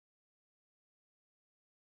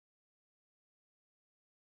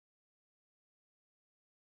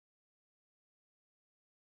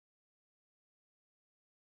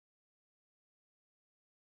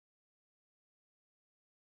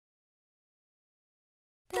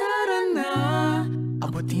na,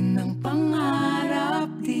 abutin ng pangarap,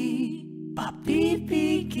 di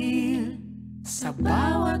papipigil sa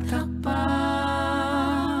bawat hakbang,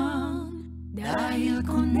 dahil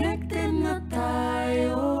connected na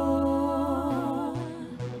tayo.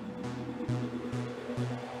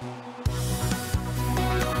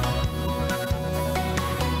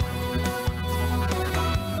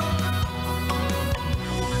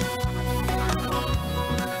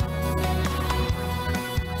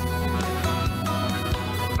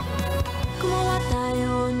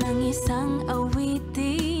 Isang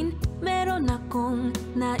awitin, meron akong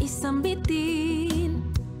naisambitin.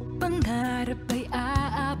 Pangarap ay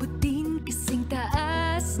aabutin, kasing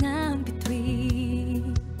taas ng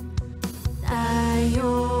bituin.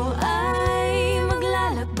 Tayo ay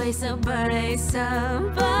maglalakbay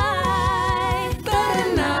sabay-sabay. Tara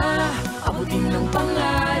na, abutin ng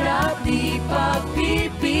pangarap, di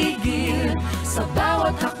pagpipigil sa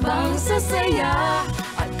bawat hakbang sasaya.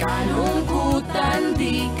 Kalungkutan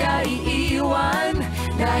di ka iiwan,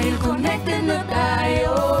 dahil connected na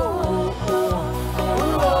tayo.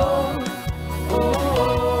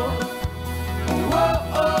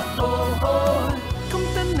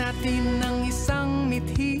 Kamtan natin ng isang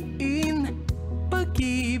mithiin,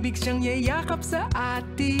 pag-ibig siyang yayakap sa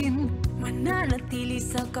atin. Mananatili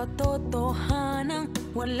sa katotohanang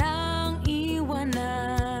walang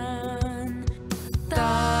iwanan.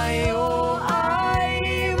 Tayo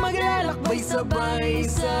ay maglalakbay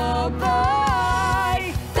sabay-sabay.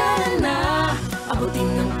 Tara na, abutin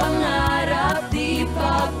ng pangarap, di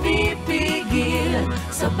papipigil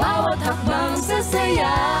sa bawat hakbang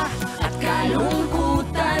sasaya. At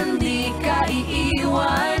kalungkutan di ka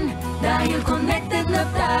iiwan, dahil connected na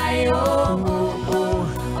tayo.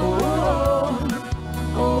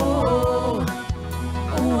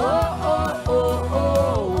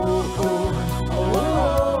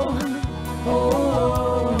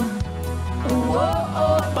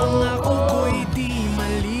 Pangako ko'y di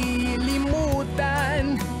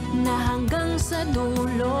malilimutan, na hanggang sa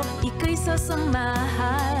dulo ika'y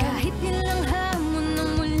sasamahan. Kahit ilang hamon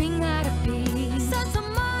ng muling harapin,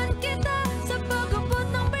 sasamahan kita sa pag-abot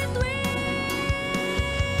ng bituin.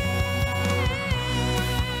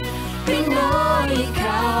 Pinoy,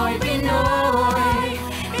 ikaw ay Pinoy,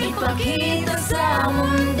 ipakita sa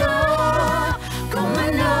mundo kung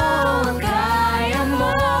ano ang kaya mo.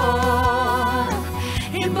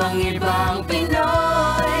 Ibang-ibang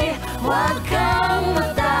Pinoy, huwag kang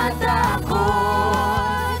matatakot.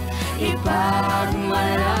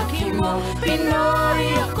 Ipagmalaki mo, Pinoy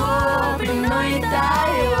ako, Pinoy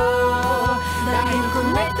tayo, dahil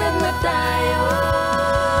connected na tayo.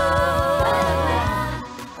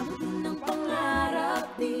 Abutin ng pangarap,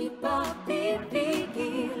 di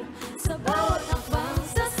papipigil sa bawat hakbang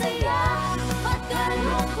sasaya. At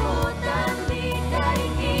kalungkutan di ka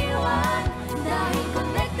iiwan, dahil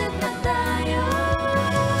connected na tayo.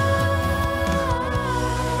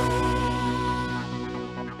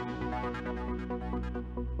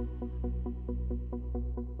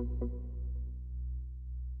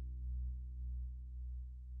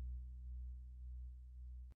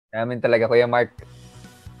 Namin talaga, Kuya Mark.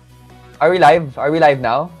 Are we live? Are we live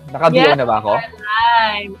now? Naka-bio na ba ako?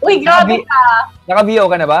 Live. Uy, grabe ka! Naka-bio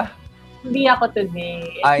ka na ba? Hindi ako today.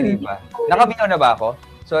 Hindi pa. Naka-bio na ba ako?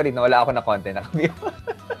 Sorry, nawala ako na content. Naka-bio.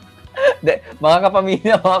 Mga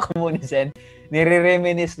kapamilya, mga kumunisen,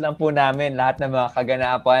 nire-reminisce lang po namin lahat ng mga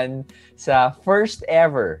kaganapan sa first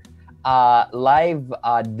ever live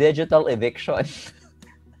digital eviction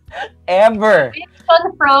ever. Eviction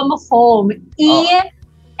from home. EFH.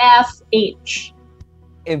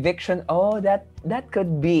 Eviction, that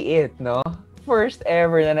could be it, no? First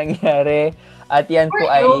ever na nangyari. At yan po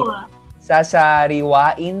ay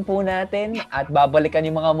sasariwain po natin at babalikan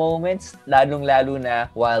yung mga moments, lalong-lalo na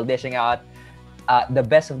while dishing out the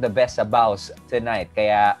best of the best sa Baus tonight.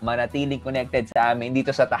 Kaya manatiling connected sa amin dito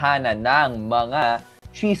sa tahanan ng mga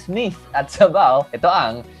chismis at sabaw. Ito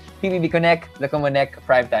ang PBB Connect, the Kumunect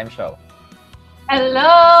Primetime Show.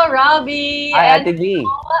 Hello, Robi! Hi, Ate B!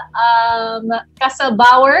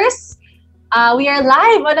 Kasabowers, we are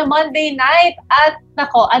live on a Monday night at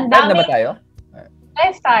nako, ang Live na dami. ba tayo?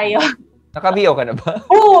 Live tayo. Naka-bio ka na ba?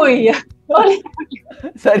 Uy!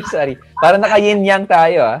 Sorry. Parang naka-yin-yang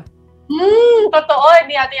tayo, Totoo,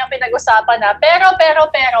 hindi natin yung pinag-usapan na. Pero,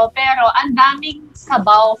 ang daming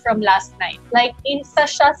sabaw from last night. Like, isa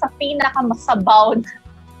siya sa pinakamasabaw na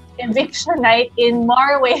eviction night in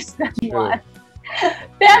more ways than one.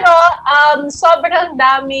 Pero, sobrang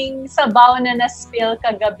daming sabaw na na-spill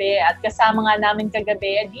kagabi at kasama nga namin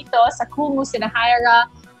kagabi dito sa Kumu, sina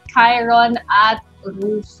Hyra, Kyron, at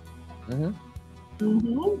Ruth.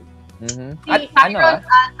 Mhm. Si Kyron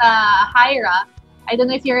at Hyra, I don't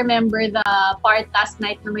know if you remember the part last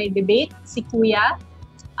night na may debate, si Kuya.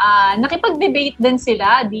 Nakipag-debate din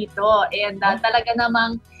sila dito. And talaga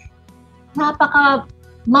namang napaka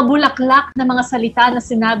mabulaklak na mga salita na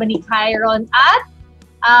sinabi ni Kyron.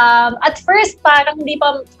 At first, parang hindi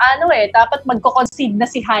pa, dapat magko-concede na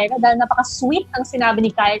si Hyra dahil napaka-sweet ang sinabi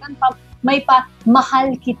ni Kyron. May pa,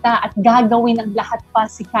 mahal kita at gagawin ang lahat pa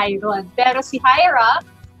si Kyron. Pero si Hyra,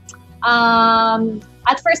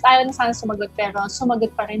 at first, ayaw na sana sumagot, pero sumagot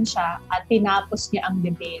pa rin siya at tinapos niya ang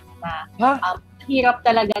debate na hirap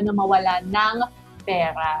talaga na mawala ng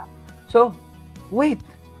pera. So, wait.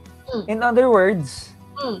 In other words,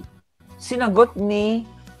 sinagot ni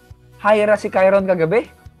Hyra si Kyron kagabi?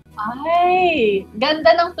 Ay,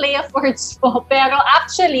 ganda ng play of words po. Pero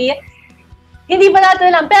actually, hindi ba natin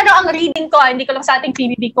alam. Pero ang reading ko, hindi ko lang sa ating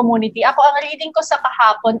PBB community, ang reading ko sa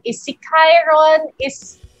kahapon is si Kyron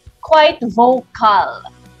is quite vocal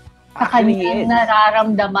sa kanyang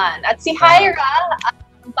nararamdaman. At si Hyra,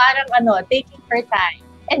 parang taking her time.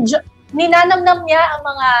 And ninanamnam niya ang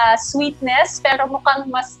mga sweetness, pero mukhang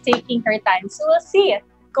mas taking her time. So we'll see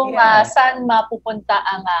kung saan mapupunta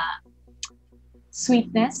ang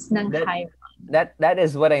sweetness ng Hyra. That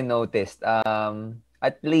is what I noticed.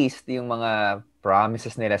 At least yung mga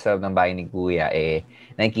promises nila sa loob ng bahay ni Kuya,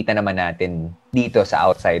 nakikita naman natin dito sa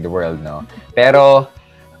outside world, no? Pero,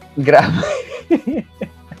 grabe.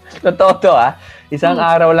 Totoo to, Isang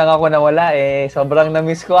araw lang ako nawala, sobrang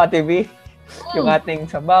na-miss ko, Ate B. Yung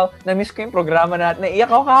ating sabaw. Na-miss ko yung programa natin.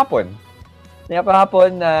 Naiyak ako kahapon.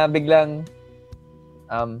 Na biglang,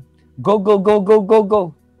 go, go, go, go, go, go.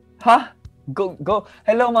 Ha? Go, go.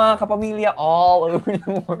 Hello mga kapamilya all over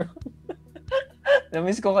the world.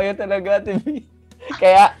 Na-miss ko kayo talaga, Ate B.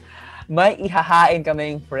 Kaya, may ihahain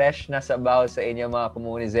kaming fresh na sabaw sa inyo mga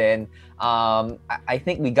kumunizen. I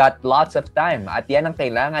think we got lots of time at yan ang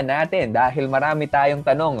kailangan natin dahil marami tayong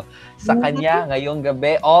tanong sa kanya ngayong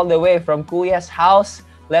gabi all the way from Kuya's house.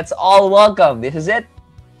 Let's all welcome, this is it,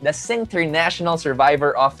 the International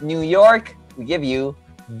Survivor of New York. We give you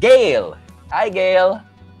Gail. Hi, Gail.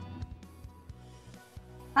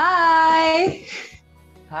 Hi!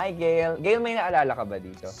 Hi, Gail. Gail, may naalala ka ba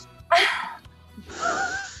dito?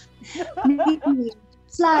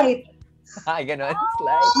 Slide. Ganon.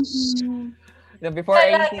 Slide. Before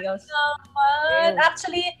anything else.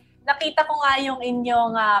 Actually, nakita ko nga yung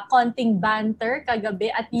inyong konting banter kagabi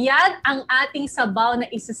at yan ang ating sabaw na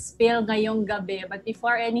isa-spill ngayong gabi. But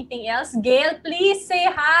before anything else, Gail, please say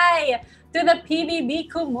hi to the PBB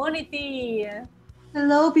community.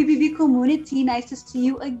 Hello, PBB community. Nice to see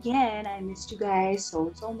you again. I missed you guys so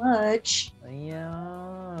much.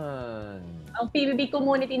 Ayan. Ang PBB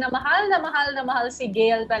community na mahal na mahal si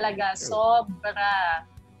Gail talaga. Sobra.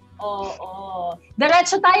 Oo.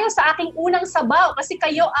 Diretso tayo sa aking unang sabaw kasi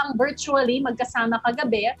kayo ang virtually magkasama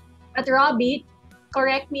kagabi. At Robi,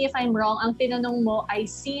 correct me if I'm wrong, ang tinanong mo ay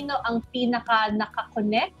sino ang pinaka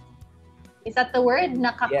naka-connect? Is that the word?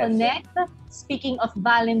 Naka-connect? Yes. Speaking of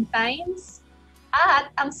Valentine's.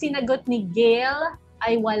 At ang sinagot ni Gail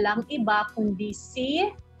ay walang iba kundi si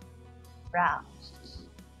Brown.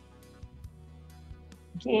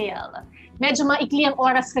 Gail. Medyo maikli ang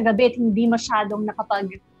oras kagabi at hindi masyadong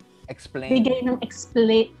bigay ng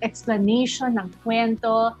explanation ng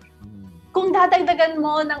kwento. Kung dadagdagan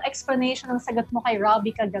mo ng explanation ng sagot mo kay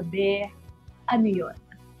Robi kagabi, ano yun?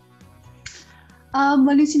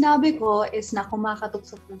 Mali sinabi ko is na kumakatok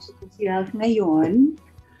sa puso ko si Ralph ngayon.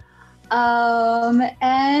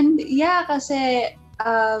 And yeah, kasi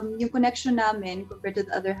yung connection namin compared to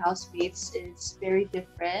the other housemates is very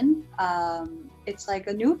different. It's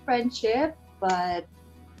like a new friendship, but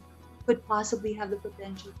could possibly have the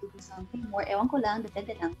potential to be something more. Ewan ko lang,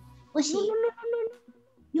 depende lang. Pushi.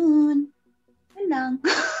 Yun lang.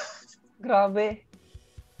 Grabe.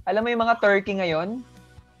 Alam mo yung mga turkey ngayon?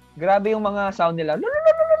 Grabe yung mga sound nila.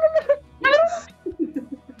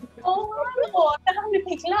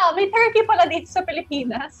 Bigla. May turkey pala dito sa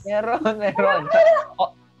Pilipinas. Meron.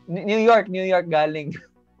 New York galing.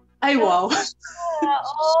 Ay, wow.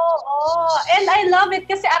 And I love it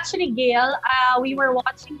kasi actually, Gail, we were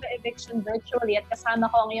watching the eviction virtually at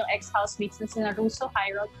kasama ko ang iyong ex-housemates na sina Russo,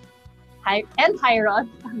 Hyra and Kyron.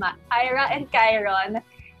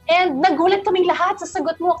 And nagulat kaming lahat sa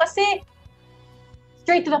sagot mo kasi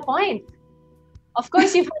straight to the point. Of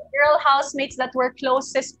course, you've had girl housemates that were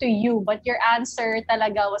closest to you, but your answer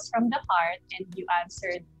talaga was from the heart and you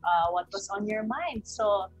answered what was on your mind.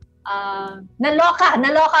 So, naloka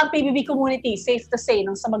ang PBB community, safe to say,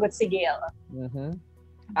 nung sumagot si Gail. Mm-hmm.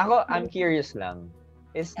 Ako, I'm curious lang.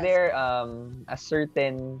 Is there a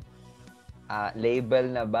certain label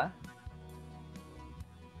na ba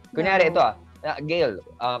Kunyari, No. ito Gail,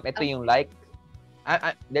 ito yung like.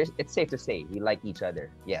 It's safe to say, we like each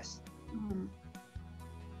other. Yes.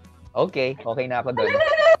 Okay na ako doon.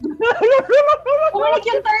 Kumunect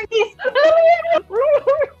yung 30s.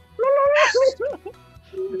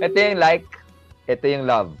 Ito yung like, ito yung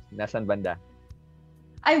love. Nasaan banda?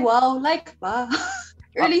 Ay, wow. Like pa.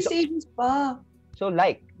 Early so- stages pa. So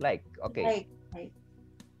like. Okay. Like.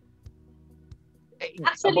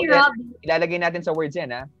 Actually, About- Robbie, Ilalagay natin sa words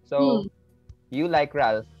yan, ha? So, you like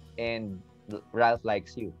Ralph and Ralph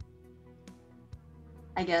likes you.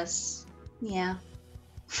 I guess. Yeah.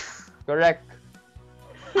 Correct.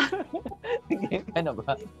 Ano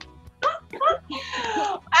ba?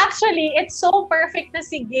 actually, it's so perfect na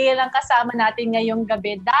si Gail ang kasama natin ngayong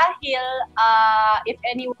gabi dahil if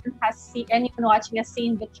anyone watching has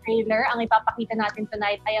seen the trailer, ang ipapakita natin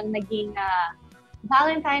tonight ay ang naging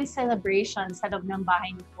Valentine's celebration sa loob ng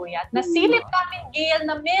bahay ni Kuya. At nasilip namin, Gail,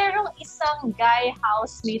 na merong isang guy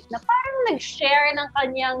housemate na parang nag-share ng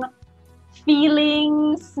kanyang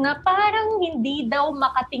feelings na parang hindi daw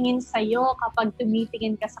makatingin sa'yo kapag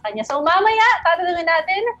tumitingin ka sa kanya. So mamaya, tatanungin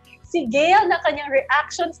natin si Gail na kanyang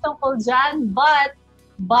reactions tungkol dyan.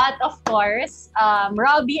 But of course,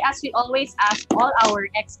 Robbie, as we always ask all our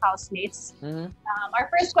ex-housemates, our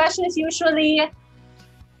first question is usually,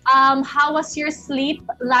 how was your sleep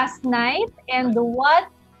last night? And what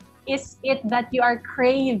is it that you are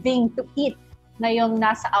craving to eat ngayong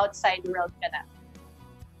nasa outside world ka na?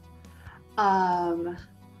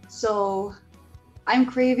 So I'm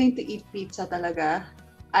craving to eat pizza talaga.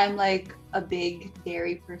 I'm like a big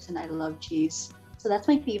dairy person. I love cheese. So that's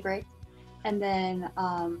my favorite. And then,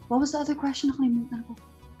 what was the other question? Nakalimutan ko.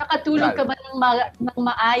 Nakatulog ka ba ng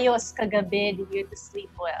maayos kagabi? Did you get to sleep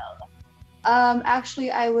well? Actually,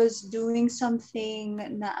 I was doing something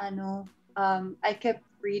na I kept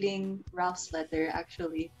reading Ralph's letter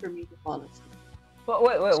actually for me to fall asleep.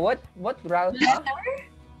 Wait, what Ralph?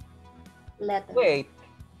 Letter. Wait.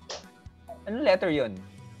 Ano letter yun?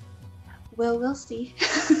 Well, we'll see.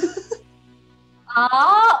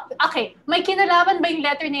 Okay. May kinalaman ba yung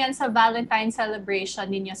letter na yan sa Valentine's celebration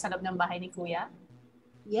ninyo sa loob ng bahay ni Kuya?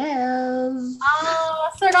 Yes.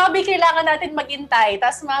 So Robbie, kailangan natin maghintay.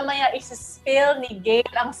 Tapos mamaya isi-spill ni Gail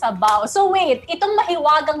ang sabaw. So wait, itong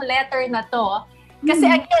mahiwagang letter na to, kasi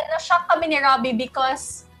again, na-shock kami ni Robbie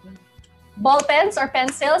because ball pens or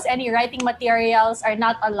pencils, any writing materials are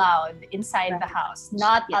not allowed inside the house.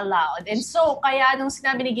 Not allowed. And so, kaya nung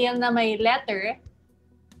sinabi ni Gail na may letter,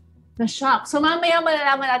 na-shock. So mamaya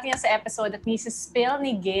malalaman natin yan sa episode at nisi-spill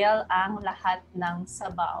ni Gail ang lahat ng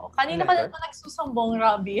sabaw. Kanina ka naman nagsusumbong,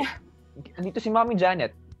 Robbie. Dito si Mommy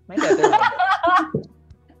Janet. May letter.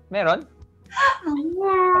 Meron?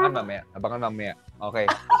 Abangan mamaya. Okay.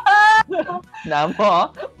 Namo,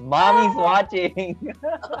 Mommy's watching.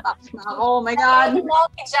 Oh my God. To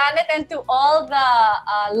Mommy Janet and to all the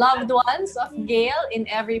loved ones of Gail in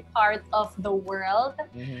every part of the world.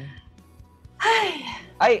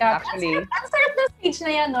 Ay, actually... Ang sarap ng stage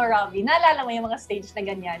na yan, no, Robbie? Naalala mo yung mga stage na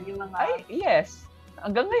ganyan? Yung mga... Ay, yes.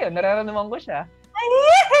 Hanggang ngayon, nararamdaman ko siya.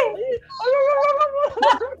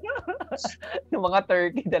 Yung mga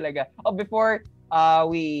turkey talaga. Before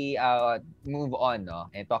we move on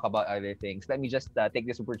and talk about other things, let me just take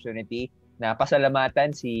this opportunity na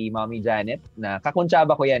pasalamatan si Mommy Janet na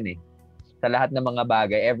kakuntsaba ko yan sa lahat ng mga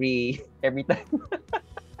bagay. Every time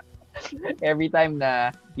every time na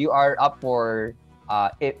you are up for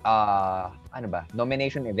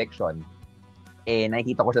nomination eviction,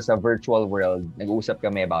 nakikita ko siya sa virtual world. Nag-uusap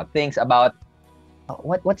kami about things about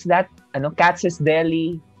what's that? Katz's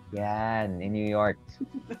Deli. Yan, in New York.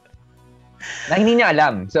 Na hindi niya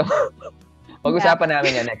alam. So, pag-usapan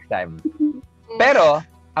namin yan next time. Pero,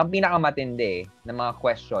 ang pinakamatindi ng mga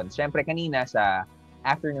questions, syempre kanina sa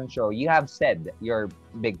afternoon show, you have said your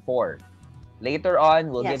big four. Later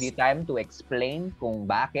on, we'll give you time to explain kung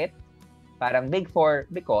bakit. Parang big four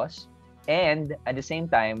because, and at the same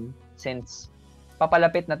time, since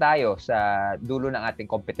papalapit na tayo sa dulo ng ating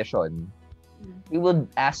kompetisyon, we would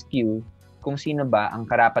ask you kung sino ba ang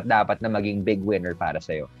karapat-dapat na maging big winner para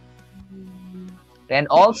sa'yo. And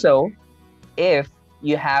also, if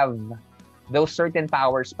you have those certain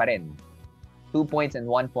powers pa rin, 2 points and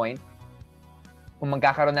 1 point, kung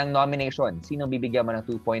magkakaroon ng nomination, sino bibigyan mo ng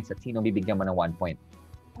 2 points at sino bibigyan mo ng 1 point?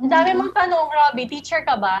 Ang dami mong tanong, Robbie. Teacher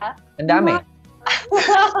ka ba? Ang dami.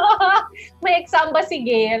 May exam ba si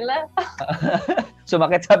Gail?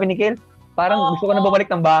 Sumakit sabi ni Gail, parang gusto ko na bumalik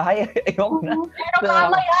ng bahay. Ayoko na. Pero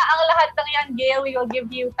mamaya, ang lahat ng yan, Gail, we will give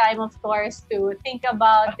you time, of course, to think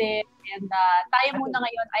about it. And tayo muna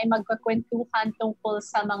ngayon ay magkakwentuhan tungkol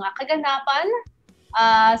sa mga kaganapan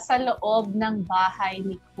sa loob ng bahay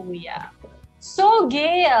ni Kuya. So,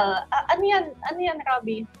 Gail, ano yan,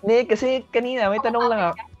 Robbie? Hindi, kasi kanina may tanong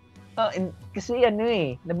lang ako. Kasi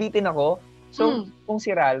nabitin ako. So, kung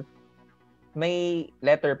si Ralph, may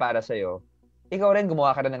letter para sa'yo, ikaw rin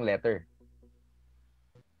gumawa ka rin ng letter.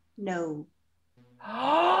 No.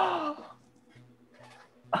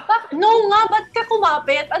 No nga, ba't ka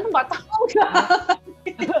kumapit? Ano ba? Tawag ka?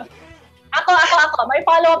 Ako. May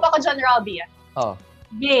follow-up ako dyan, Robbie. Oh.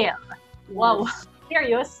 Gail. Wow.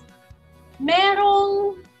 Serious?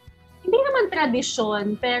 Merong, hindi naman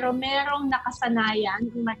tradisyon, pero merong nakasanayan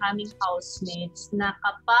ng maraming housemates na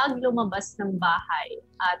kapag lumabas ng bahay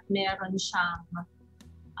at meron siyang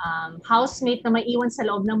housemate na may iwan sa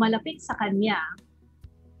loob na malapit sa kanya,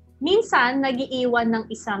 minsan nag-iiwan ng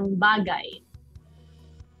isang bagay.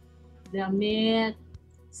 Damit,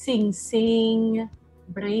 sing-sing,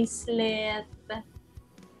 bracelet.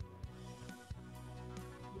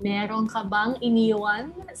 Meron ka bang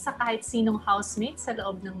iniwan sa kahit sinong housemate sa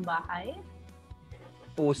loob ng bahay?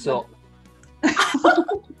 Puso.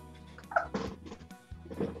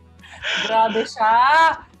 Grabe siya.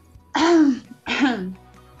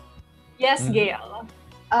 Yes, Gail.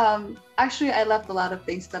 Actually, I left a lot of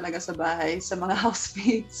things talaga sa bahay, sa mga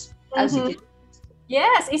housemates. As you can.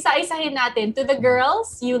 Yes, isa-isahin natin. To the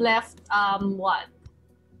girls, you left what?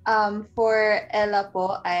 For Ella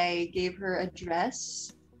po, I gave her a dress.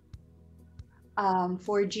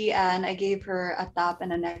 For Gian, I gave her a top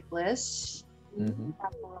and a necklace.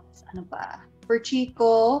 Tapos, ano pa? For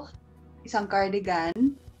Chico, isang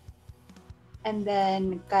cardigan. And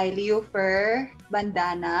then, kay Leo Fur,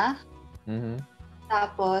 bandana.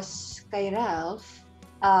 Tapos, kay Ralph,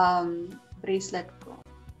 bracelet ko.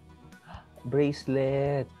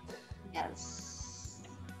 Bracelet. Yes.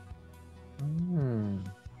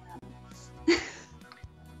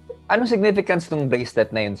 Anong significance ng bracelet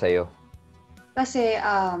na yun sa'yo? Kasi,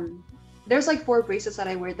 there's like 4 bracelets that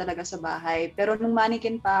I wear talaga sa bahay. Pero nung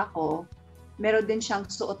mannequin pa ako, meron din siyang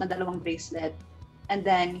suot na 2 bracelet. And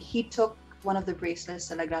then, he took one of the bracelets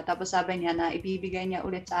talaga. Tapos sabi niya na ibibigay niya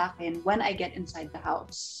ulit sa akin when I get inside the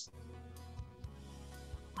house.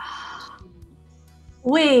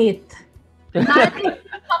 Wait! Mannequin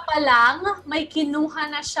pa lang, may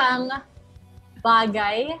kinuha na siyang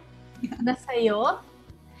bagay na sa'yo?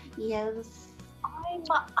 Yes. Ay,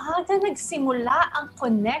 maaga nagsimula ang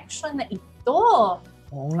connection na ito.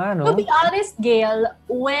 Oo nga, no? To be honest, Gail,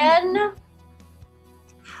 when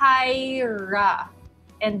Hyra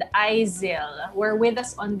and Izel were with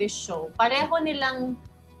us on this show, pareho nilang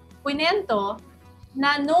kwento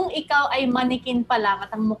na nung ikaw ay manikin pa lang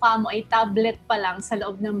at ang mukha mo ay tablet pa lang sa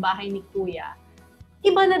loob ng bahay ni Kuya,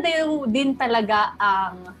 iba na din talaga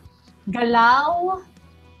ang galaw,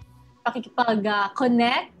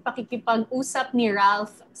 pakikipag-connect, pakikipag-usap ni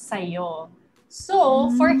Ralph sa'yo. So,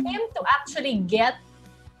 for him to actually get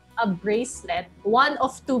a bracelet, 1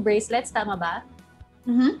 of 2 bracelets, tama ba?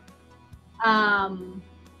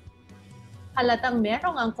 Halatang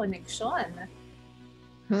merong ang connection.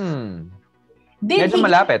 Did Medyo he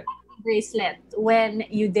malapit. give you a bracelet when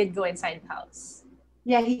you did go inside the house?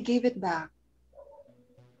 Yeah, he gave it back.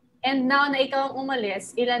 And now na ikaw ang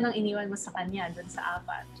umalis, ilan ang iniwan mo sa kanya dun sa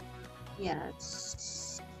 4?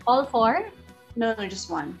 Yes. All 4? No, just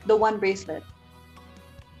 1. The 1 bracelet.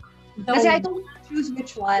 Kasi I don't choose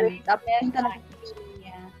which one.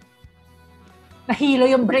 Nahilo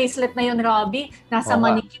yung bracelet na yun, Robbie. Nasa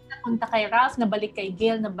manikin, napunta kay Ralph, nabalik kay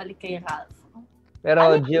Gail, nabalik kay Ralph.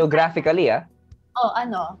 Pero geographically,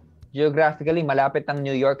 Ano? Geographically, malapit ang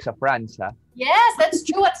New York sa France, ha? Yes, that's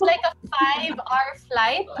true. It's like a 5-hour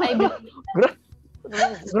flight, I believe.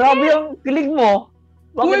 Grabe ang kilig mo.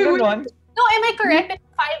 Bakit ganun? No, am I correct? It's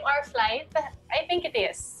a 5-hour flight? I think it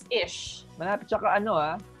is. Ish. Malapit siya ka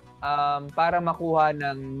para makuha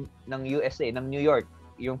ng USA, ng New York,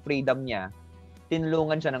 yung freedom niya,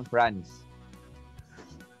 tinulungan siya ng France.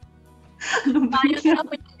 Ayos na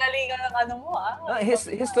po yung galingan ng ano mo,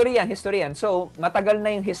 History yan. So, matagal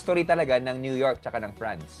na yung history talaga ng New York tsaka ng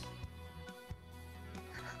France.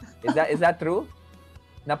 Is that true?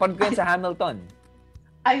 Napanood ko yan sa Hamilton.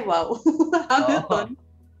 Ay, wow. Hamilton.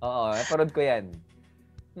 Oo, napanood ko yan.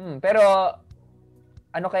 Pero,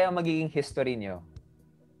 ano kaya magiging history nyo?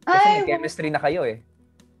 Kasi may chemistry na kayo eh.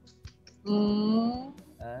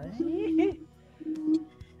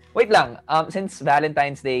 Wait lang, since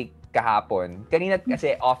Valentine's Day kahapon, kanina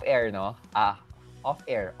kasi off-air, no?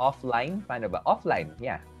 Off-air, offline? Paano ba? Offline,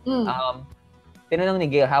 yeah. Tinanong ni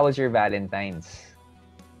Gail, how was your Valentine's?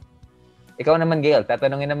 Ikaw naman, Gail,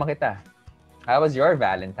 tatanungin naman kita. How was your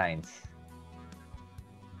Valentine's?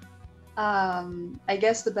 I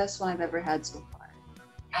guess the best one I've ever had so far.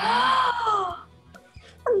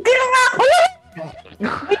 Ang ganda ko!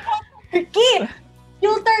 Turkey!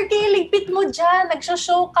 Yung turkey, ligpit mo dyan.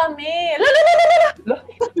 Nagsho-show kami.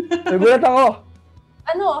 Nagulat ako.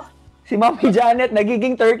 Ano? Si Mami Janet,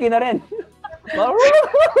 nagiging turkey na rin.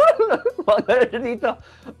 Magkala siya dito.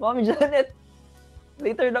 Mami Janet,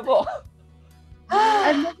 later na po.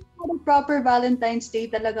 I've never had a proper Valentine's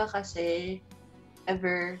Day talaga kasi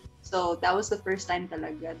ever. So that was the first time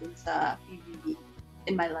talaga dun sa PBB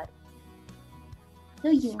in my life.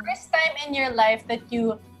 So you. First time in your life that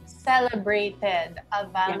you celebrated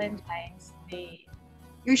a Valentine's Day.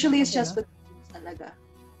 Usually it's just with friends talaga.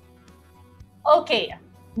 Okay.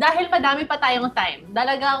 Dahil madami pa tayong time,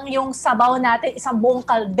 talagang yung sabaw natin, isang buong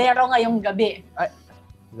kaldero ngayong gabi.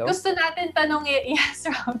 Hello? Gusto natin tanongin, yes,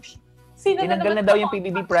 Robi. Sino Tinanggal na daw yung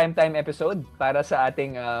PBB Primetime episode para sa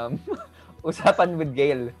ating usapan with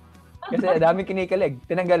Gail. Kasi dami kinikilig.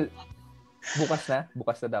 Tinanggal. Bukas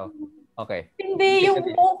na daw. Okay. Hindi, yung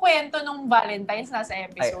buong kwento nung Valentine's nasa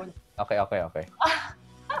episode. Okay.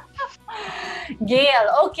 Gail,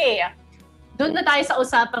 okay. Doon na tayo sa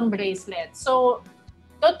usapang bracelet. So,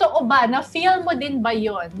 totoo ba, na-feel mo din ba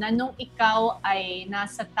yon na nung ikaw ay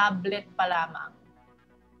nasa tablet pa lamang,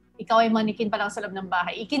 ikaw ay manikin pa lang sa loob ng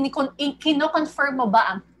bahay, ikino-confirm mo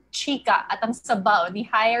ba ang chika at ang sabaw ni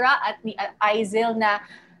Hyra at ni Aizel na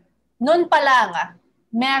noon pa lang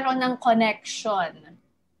meron ng connection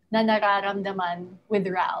na nararamdaman with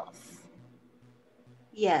Ralph?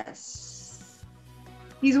 Yes.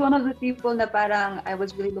 He's one of the people na parang I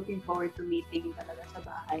was really looking forward to meeting talaga sa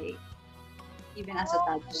bahay. Even as a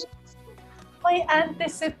tablet. May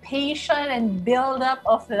anticipation and build-up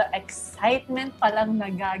of the excitement palang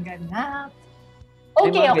nagaganap.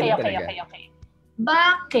 Okay.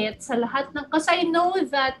 Bakit sa lahat ng... Because I know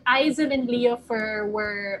that Aizel and Leofer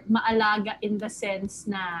were maalaga in the sense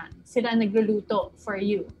na sila nagluluto for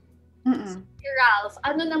you. Si Ralph,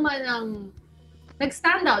 ano naman ang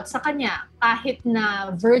nag-stand out sa kanya kahit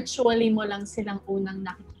na virtually mo lang silang unang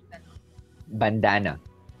nakikita? Bandana.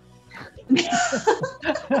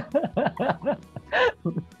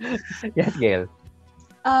 Yes, Gail.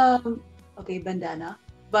 Okay, bandana.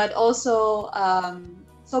 But also,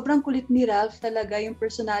 sobrang kulit ni Ralph talaga, yung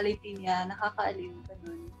personality niya, nakakaaliw,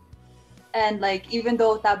 ganun. And like, even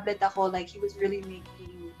though tablet ako, like, he was really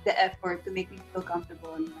making the effort to make me feel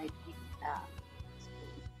comfortable and like,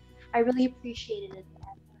 I really appreciated it.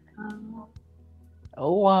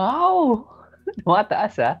 Oh, wow!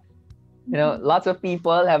 Tumataas, ah. You know, lots of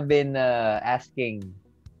people have been asking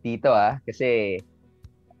dito, kasi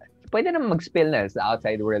pwede naman mag-spill na sa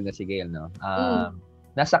outside world na si Gail, no?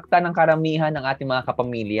 Nasaktan ng karamihan ng ating mga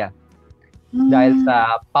kapamilya dahil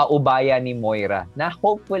sa paubaya ni Moira na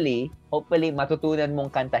hopefully matutunan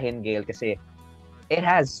mong kantahin, Gail, kasi it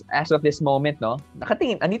has, as of this moment, no?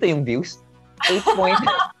 Nakatingin, anito yung views? 8.8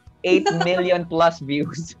 million plus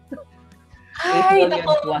views. 8 million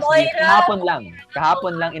plus views.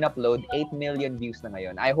 Kahapon lang in-upload, 8 million views na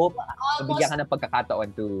ngayon. I hope nabigyan ka ng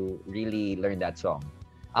pagkakataon to really learn that song.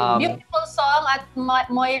 Beautiful song at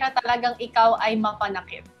Moira, talagang ikaw ay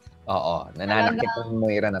mapanakit. Oo, nananakit ng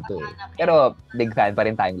Moira na to. Pero big fan pa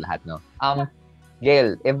rin tayong lahat, no?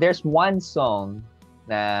 Gail, if there's one song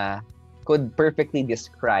na could perfectly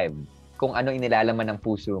describe kung ano inilalaman ng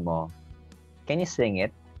puso mo, can you sing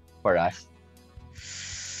it for us?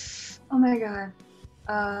 Oh my God.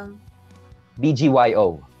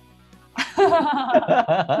 BGYO.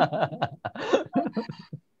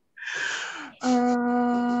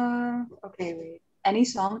 Okay, wait. Any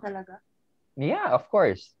song talaga? Yeah, of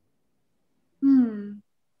course.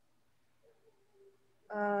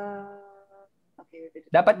 Okay.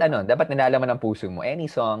 Dapat nilalaman ng puso mo.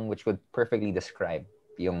 Any song which would perfectly describe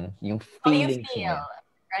yung feelings feel niya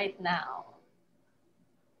right now.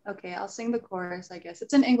 Okay, I'll sing the chorus, I guess.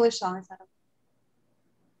 It's an English song. Is that okay?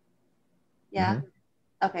 Yeah?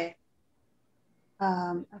 Mm-hmm. Okay.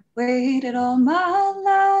 I've waited all my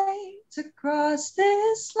life to cross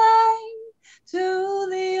this line to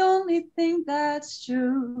the only thing that's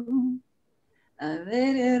true. I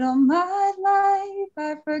waited all my life,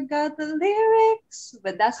 I forgot the lyrics,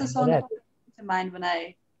 but that's the song that comes to mind when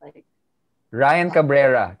I like. Ryan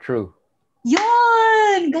Cabrera, True.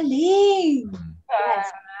 Yon! Galing! Yes.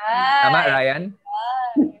 Tama, Ryan?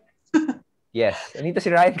 Yes. Andito si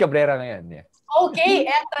Ryan Cabrera ngayon. Yes. Okay,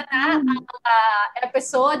 eto na ang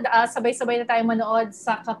episode. Sabay-sabay na tayo manood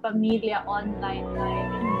sa Kapamilya Online Live.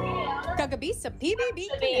 Kagabi sa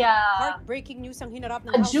PBB Connect, heartbreaking news ang hinarap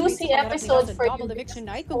ng a juicy episode for double eviction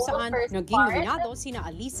night kung saan naging nominado sina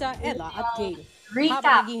Alisa, Ella at Gail. Recap.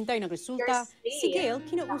 Habang naghihintay ng resulta, si Gail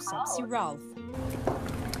kinausap si Ralph.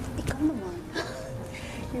 Ikaw naman.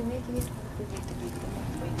 You're making it hard for me to be the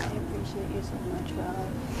I appreciate you so much, Rob.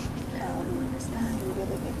 You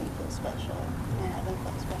really make me feel special. I haven't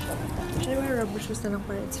felt special like that. Should I wear rubber shoes na lang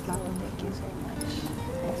para it's flat? Thank you so much.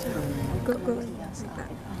 Go.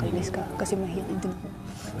 Kainis ka kasi mahilig din ako.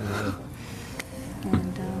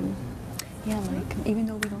 And yeah, like, even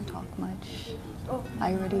though we don't talk much,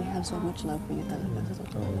 I already have so much love for you talaga.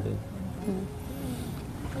 Oo din.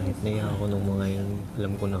 Kahit naiya ako nung mga yun,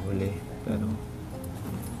 alam ko na huli. Pero,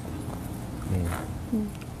 thank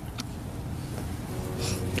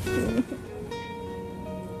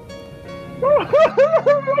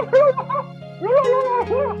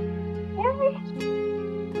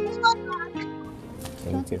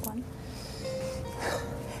you.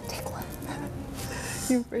 Take one.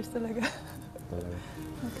 Yung first talaga. Talaga.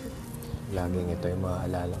 Laging ito yung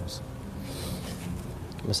maaalala ko sa...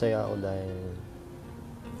 Masaya ako dahil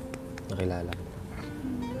nakilala ko.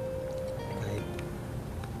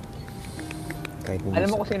 Kahit Alam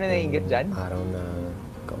mo kung sino naiinggit dyan? Araw na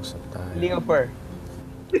kausap tayo. Leofer.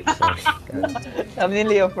 Sorry. Sabi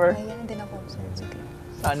ni Leofer. Ay, yan din ako. It's okay.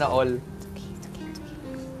 Sana all. It's okay.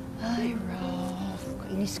 Ay, Ralph.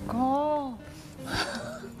 Kainis ko.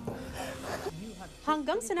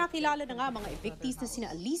 Hanggang sa nakilala na nga mga evictees na sina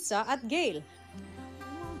Alisa at Gail.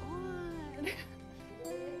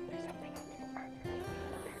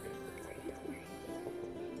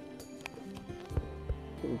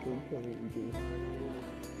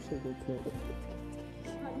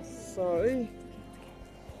 Sorry.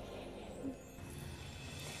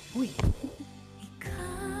 Uy!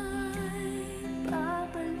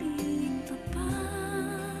 Babalik ka pa,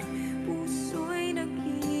 puso'y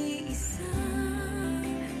nag-iisa,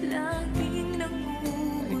 laging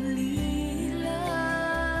nangungulila.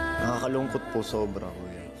 Nakakalungkot po sobra,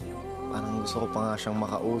 Kuya. Parang gusto ko pa nga siyang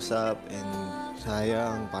makausap and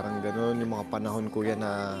sayang, parang gano'n yung mga panahon, Kuya,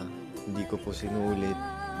 na hindi ko po sinulit.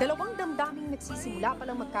 Dalawang damdaming nagsisimula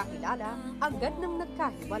palang magkakilala, agad nang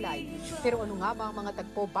nagkahiwalay. Pero ano nga ba ang mga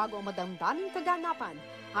tagpo bago ang madamdaming kaganapan?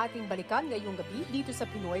 Ating balikan ngayong gabi dito sa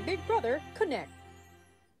Pinoy Big Brother Connect.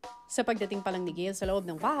 Sa pagdating palang ni Gail sa loob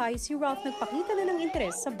ng bahay, si Ralph nagpakita na ng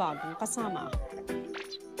interes sa bagong kasama.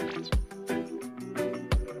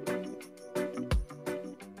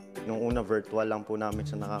 Nung una, virtual lang po namin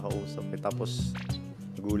siya nakakausap. Tapos,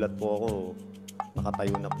 gulat po ako,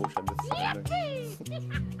 nakatayo na po siya doon sa ano.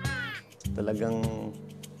 Talagang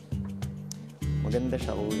maganda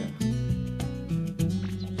siya, Kuya.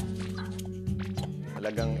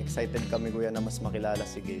 Talagang excited kami, Kuya, na mas makilala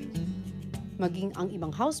si Gail. Maging ang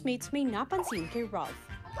ibang housemates may napansin kay Ralph.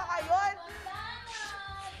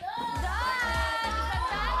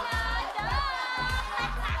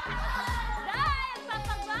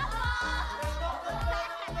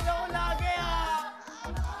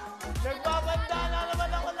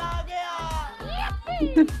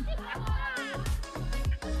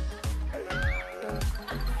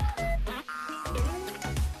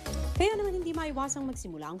 Kaya naman hindi maiwasang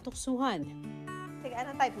magsimula ang tuksuhan. Sige,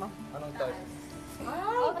 anong type mo? Anong type?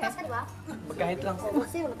 Mataas ka ba? Magkahit lang.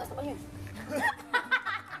 Sige, mataas ka pa yun.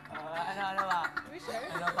 Ano ba?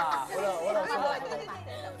 Ano pa? Wala.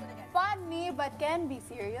 Funny, but can be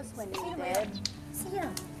serious when needed. Sige.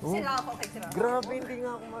 Sira ako kay Sira. Grabe, hindi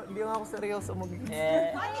nga ako seryoso Funny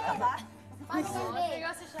ka ba? Funny hindi.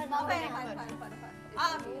 Seryoso siya.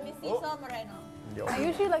 Mestizo, Moreno. I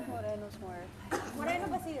usually like Morenos more. Moreno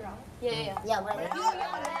ba si Ralph? Yeah, Moreno.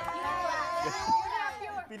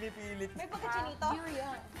 Pinipilit. May pagkachinito?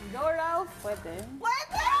 Go, Ralph. Pwede.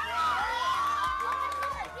 Pwede!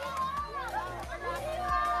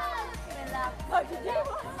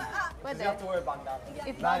 Pwede. You have to worry about that.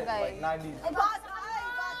 If bagay. Like 90s.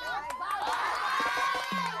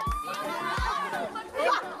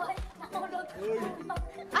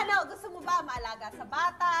 Ano, gusto mo ba maalaga sa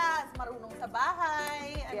bata, marunong sa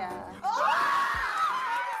bahay? Ano? Yeah.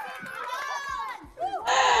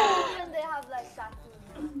 Even they have like tattoos.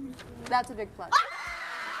 That's a big plus.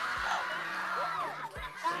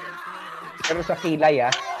 Pero sa kilay,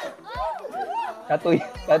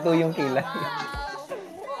 Tattoo yung kilay.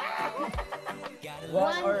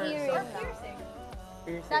 One earring.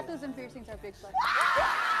 Tattoos and piercings are big plus.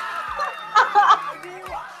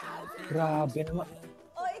 Grabe naman.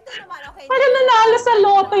 Oh, ito naman, okay. Parang nanalo sa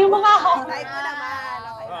loto yung mga Type ko naman,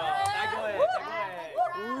 okay.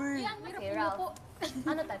 Okay, Ralph.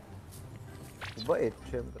 Ano type? Bait,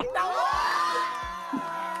 syempre.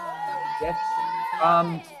 Yes.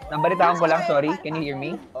 Nabalitaan ko lang, sorry. Can you hear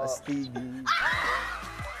me? Astigi.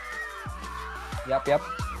 Yup.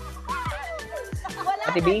 Wala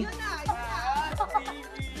Ate B?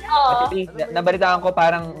 Oh. Ate B, nabalitaan ko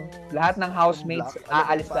parang lahat ng housemates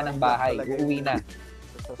aalis na ng bahay. Uuwi na.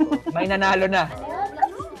 May nanalo na.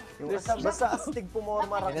 Basta astig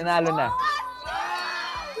pumorma. May nanalo na.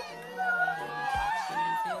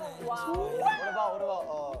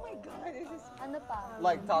 Ano pa?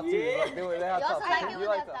 Like tattoo. They have You also like tattoo. it when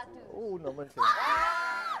you have tattoo. Oo naman siya.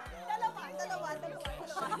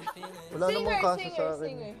 Wala namang kaso sa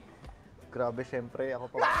akin. Grabe, syempre. Ako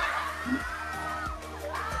pa.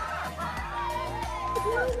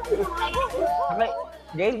 Okay.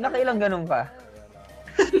 Gail, nakailang ganun ka?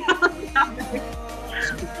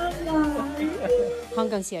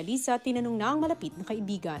 Hanggang si Alisa tinanong na ang malapit na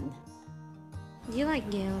kaibigan. Do you like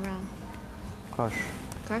Gail, Ralph? Crush.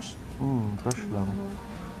 Crush? Crush lang.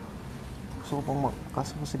 Gusto ko pang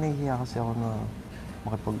kaso kasi nahihiya kasi ako na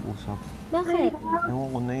makipag-usap. Bakit? Ewan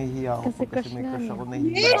ko, nahihiya ako kasi may crush ako, nahihiya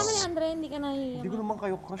Hindi ako. naman, Andre, hindi ka nahihiya. Hindi ko naman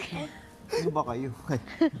kayo crush. Ano ba kayo?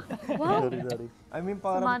 Sorry. I mean,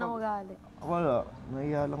 parang... Sama ng ugali. Wala.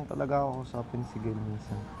 Nahiya lang talaga ako usapin si Gail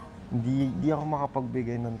minsan. Hindi ako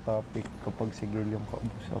makapagbigay ng topic kapag si Gail yung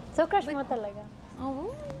kausap. So, crush mo talaga? Oo.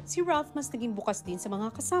 Si Ralph mas naging bukas din sa mga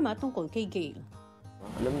kasama tungkol kay Gail.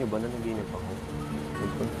 Alam niyo ba na naginip ako?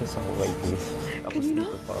 Nag-confess ako kay Chris. Tapos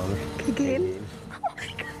dito pa kami. Kay Gail?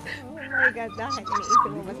 Oh my God, bakit? Iniisip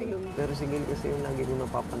mo ba si Gail? Pero si Gail kasi yung lagi ko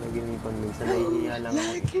napapanaginipan. Minsan nahihiya lang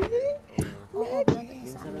ako. Oo,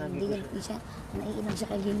 minsan lagi ko siya. Naiinom siya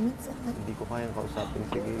kay Gail minsan. Hindi ko kayang kausapin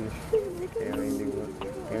si Gail.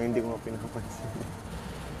 Kaya hindi ko pinapansin.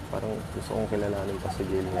 Parang gusto kong kilalanin pa si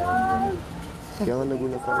Gail ngayon. Kaya nga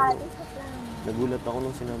nagulat ako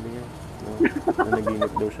nung sinabi niya. Na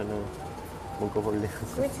naginip daw siya na magko-hold.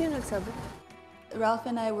 Wait, sino nagsabi? Ralph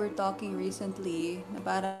and I were talking recently na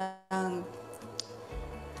parang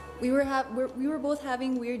we were both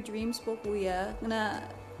having weird dreams po, Kuya, na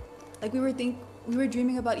like we were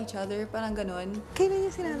dreaming about each other, parang ganon. Kailan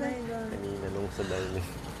niya sinabi? Kanina nung sa dining.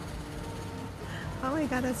 Oh my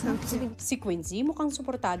God, that's so cute. Si Quincy mukhang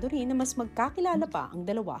suportado rin na mas magkakilala pa ang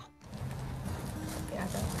dalawa. Kaya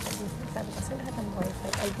sabi kasi lahat ng boys,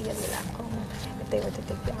 like, ideal nila kung if they were to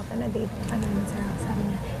take you out on a date, sabi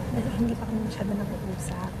niya, hindi pa kami masyado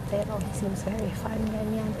nag-uusap, pero he seems very fun,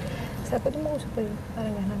 ganyan. Sabi, pwede mo usap ko yun,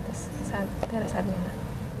 parang gano'n. Pero sabi niya na,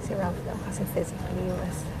 si Ralph daw, kasi physically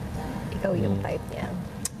was, ikaw yung type niya.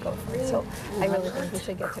 Go for it. So, I really think you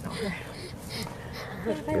should get to know her.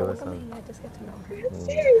 Kaya huwag ka mahiya, just get to know her.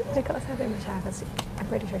 Nagkakasabi mo siya kasi I'm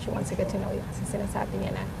pretty sure she wants to get to know you kasi sinasabi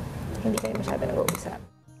niya na hindi kayo masyado nag-uusap.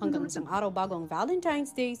 Hanggang isang araw bago ang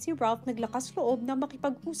Valentine's Day, si Ralph naglakas loob na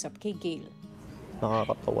makipag-usap kay Gail.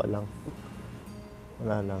 Nakakatawa lang.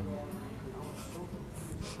 Wala lang.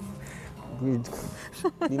 Weird.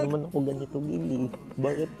 Hindi naman ako ganito, Gili.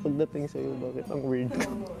 Bakit pagdating sa'yo, bakit ang weird ka?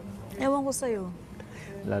 Ewan ko sa'yo.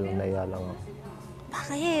 Lalong naiya lang ako.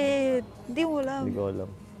 Bakit? Hindi mo alam. Hindi ko alam.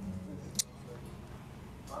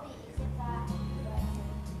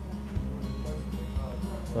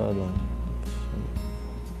 Ano?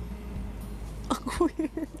 Ako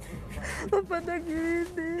weird. Napanaginip.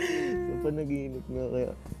 Napanaginip nga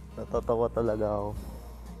kaya natatawa talaga ako.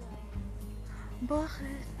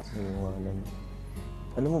 Bakit? Hindi ko alam.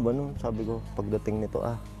 Alam mo ba nung sabi ko, pagdating nito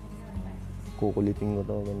kukulitin ko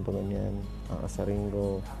to, ganito ganyan, aasarin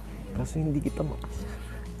ko. Kaso hindi kita makasar.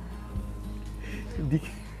 Hindi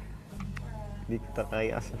kita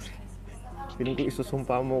kaya asarin. Feeling ko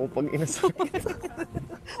isusumpa mo ako pag inasar kita.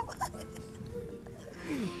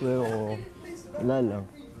 Pero wala lang.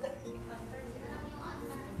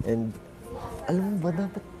 And alam mo ba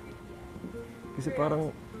dapat? Kasi parang,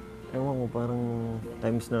 ewan ko, parang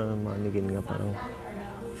times na manigin nga, parang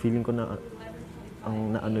feeling ko na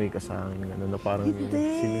ang naanoy ka sa akin, ano, na parang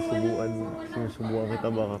sinusubuan kita,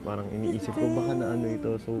 baka parang iniisip ko baka naano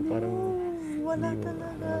ito, so parang wala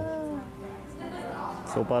talaga.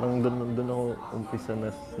 So parang doon ako umpisa na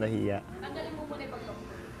nahiya.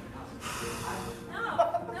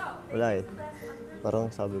 Wala eh.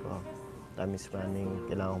 Parang sabi ko, time is running,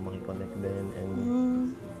 kailangan ko makikonnect din, and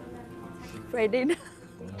Friday na.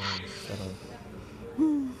 parang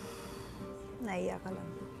Naiya ka lang.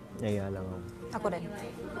 nahiya lang ako. Ako rin.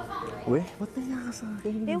 Uy, ba't nahiya ka sa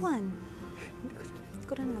akin? Ewan. Hindi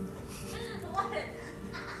ko rin alam.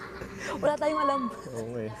 Wala tayong alam. Oo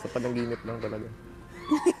nga eh, sa panaginip lang talaga.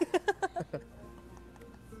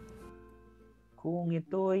 Kung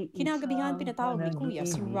ito'y Kinagabihan pinatawag ni Kuya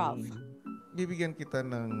si Ralph. Bibigyan kita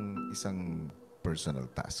ng isang personal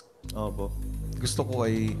task. Opo. Gusto ko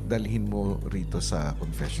ay dalhin mo rito sa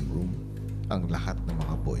confession room ang lahat ng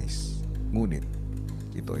mga boys. Ngunit,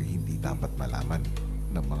 ito ay hindi dapat malaman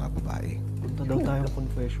ng mga babae. Punta daw tayo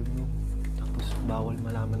confession room. Tapos bawal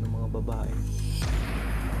malaman ng mga babae.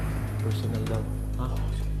 Personal daw. Ah,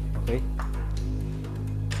 okay.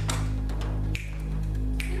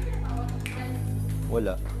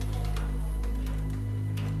 Wala.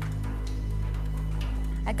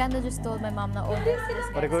 I kinda just told my mom na, oh, this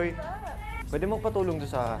Pare Koy, pwede mo patulong doon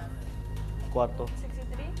sa kwarto?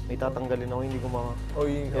 63? May tatanggalin ako, hindi ko Oh,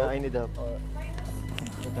 yung Yeah, I need help.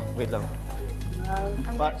 Wait lang.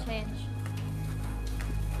 I'm gonna change.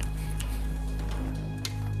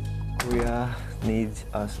 Kuya needs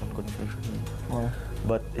us on confession.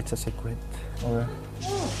 But it's a secret. Okay.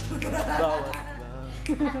 Bawat lang.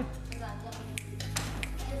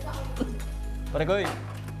 Pare Koy!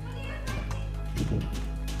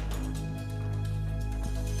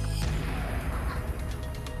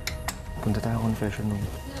 Punta tayo confession room.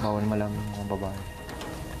 Bawal malaman ng mga babae.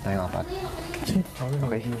 Tayo apat.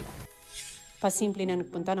 Okay. Pasimple na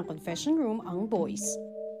nagpunta ng confession room ang boys.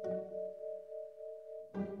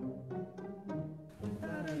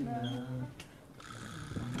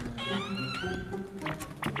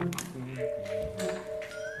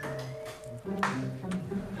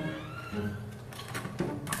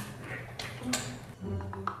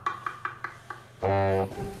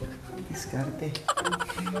 Diskarte.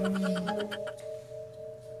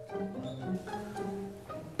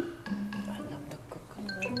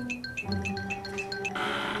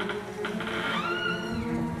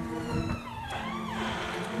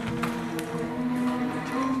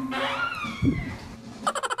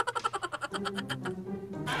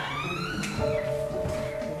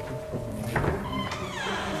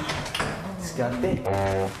 Diskarte.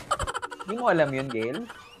 Hindi mo alam yun, Gail?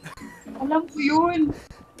 Alam ko yun.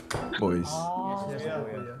 Boys,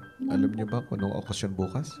 alam niyo ba kung anong okasyon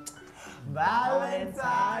bukas?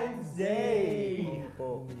 Valentine's Day!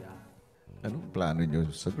 Anong plano niyo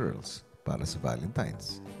sa girls para sa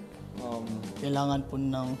Valentine's? Kailangan po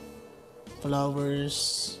ng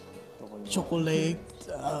flowers, chocolate,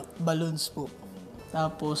 balloons po.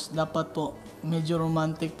 Tapos dapat po medyo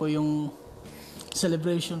romantic po yung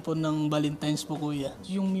celebration po ng Valentine's po, Kuya.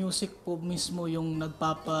 Yung music po mismo yung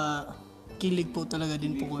nagpapakilig po talaga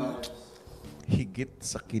din po, Kuya. Higit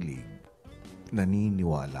sa kilig,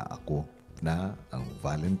 naniniwala ako na ang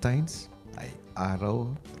Valentine's ay araw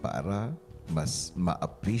para mas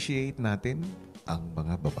ma-appreciate natin ang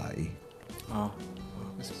mga babae.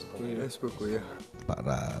 Yes po, Kuya.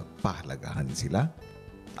 Para pahalagahan sila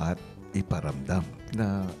at iparamdam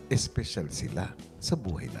na espesyal sila sa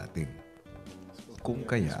buhay natin. Kung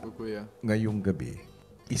kaya, ngayong gabi,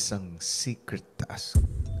 isang secret task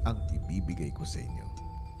ang ibibigay ko sa inyo.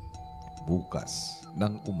 Bukas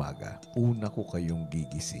ng umaga, una ko kayong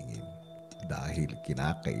gigisingin dahil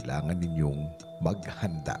kinakailangan ninyong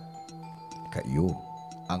maghanda. Kayo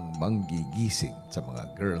ang manggigising sa mga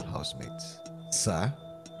girl housemates sa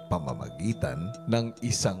pamamagitan ng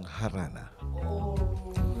isang harana.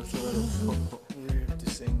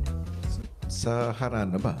 Sa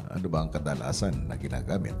harana ba, ano ba ang kadalasan na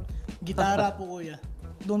ginagamit? Gitara po, Kuya.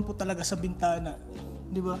 Doon po talaga sa bintana.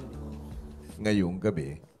 Di ba? Ngayong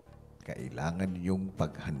gabi, kailangan ninyong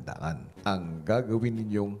paghandaan ang gagawin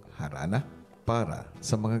ninyong harana para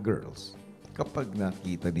sa mga girls. Kapag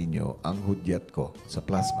nakita ninyo ang hudyat ko sa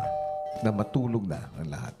plasma na matulog na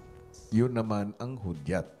ang lahat, yun naman ang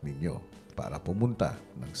hudyat ninyo para pumunta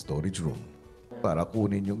ng storage room para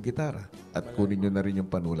kunin yung gitara at kunin nyo na rin yung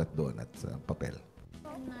panulat doon at papel.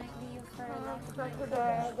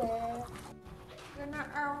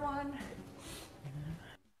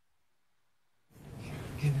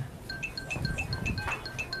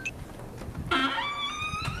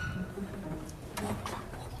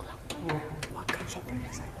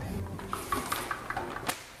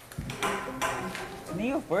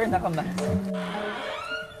 Hindi yung fur, nakamask.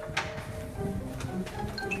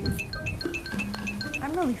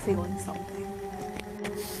 I'm really feeling something.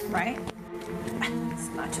 Right? It's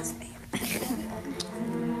not just me.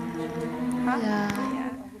 Huh?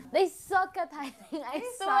 Yeah. They suck at hiding, I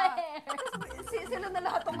swear. Sila na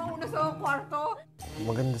lahat ang nauna sa kwarto.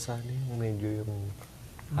 Maganda sana yung medyo yung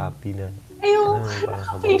happy na. Ayun,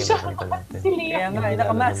 happy siya. Si Leo. Kaya nga,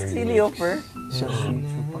 nakamask si Leo, fur.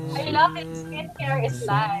 I love it. Skincare is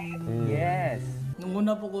life. Yes. Nung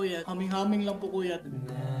una po, Kuya, haming-haming lang po, Kuya.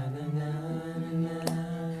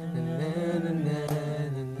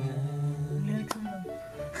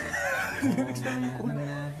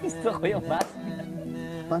 Gusto ko yung mask.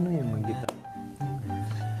 Paano yan mag-gita?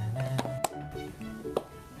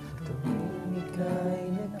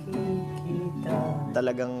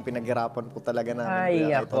 Talagang pinaghirapan po talaga namin. Ay,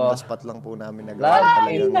 Kahit ako. on the spot lang po namin nagawa. Love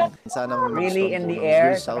Talagang sana really in po the ng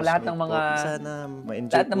air. girls' Saka lahat ng housemate mga po. Sana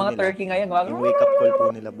ma-enjoy lahat ng po mga nila turkey ngayon. Wag yung wake up call po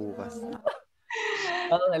nila bukas.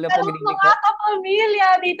 Hello po, Hello good evening mga po. kapamilya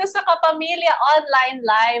dito sa Kapamilya Online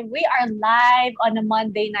Live. We are live on a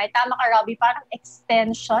Monday night. Tama ka, Robi, parang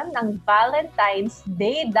extension ng Valentine's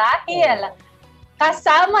Day dahil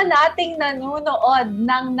kasama nating nanonood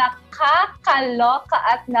ng nakakaloka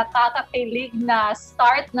at nakakakilig na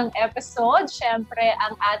start ng episode. Siyempre,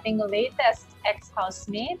 ang ating latest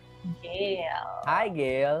ex-housemate, Gail. Hi,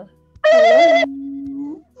 Gail.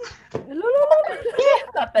 Hello.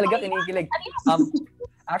 Talaga kinikilig.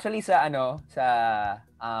 Actually sa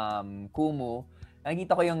Kumu,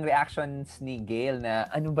 nakita ko yung reactions ni Gail na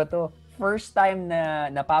ano ba to? First time na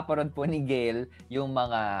napaparod po ni Gail yung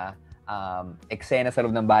mga eksena sa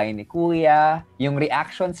loob ng bahay ni Kuya, yung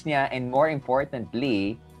reactions niya, and more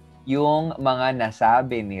importantly, yung mga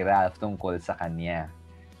nasabi ni Ralph tungkol sa kanya.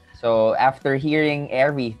 So, after hearing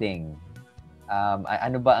everything,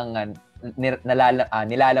 ano ba ang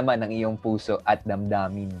nilalaman ng iyong puso at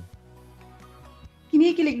damdamin?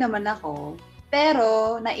 Kinikilig naman ako,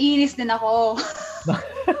 pero naiinis din ako.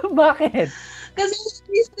 Bakit? Kasi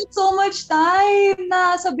she spent so much time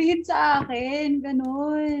na sabihin sa akin,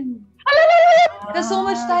 ganun. There's so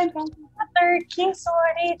much time. Turkey,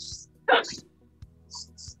 sorry.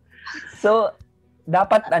 So,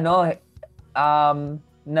 dapat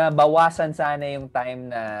nabawasan sana yung time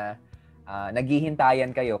na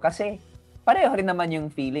naghihintayan kayo kasi pareho rin naman yung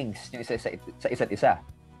feelings yung sa isa't isa.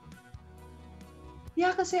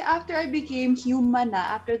 Yeah, kasi after I became human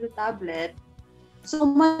na, after the tablet, so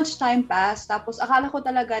much time passed. Tapos akala ko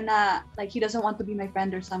talaga na like he doesn't want to be my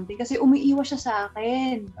friend or something kasi umiiwas siya sa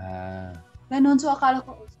akin. Ganon. So akala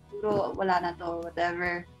ko, siguro wala na to,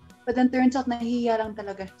 whatever. But then turns out nahihiya lang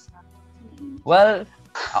talaga siya sa akin. Well,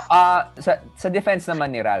 sa defense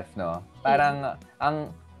naman ni Ralph, no? Parang ang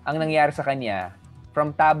nangyari sa kanya,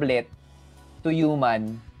 from tablet to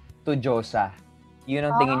human to Diyosa. Yun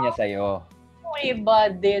ang tingin niya sa'yo. Iba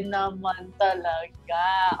din naman talaga.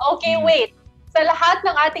 Okay, wait. Sa lahat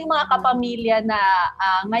ng ating mga kapamilya na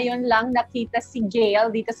ngayon lang nakita si Gail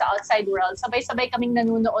dito sa Outside World, sabay-sabay kaming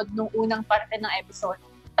nanonood nung unang parte ng episode.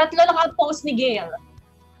 3 lang ang post ni Gail.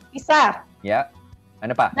 1. Yeah.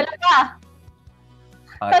 Ano pa? 2.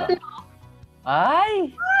 3.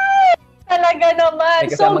 Ay! Talaga naman.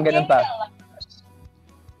 May kasamang ganun pa.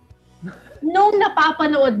 Nung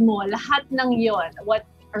napapanood mo lahat ng yon, what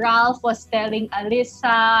Ralph was telling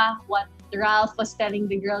Alyssa, what Ralph was telling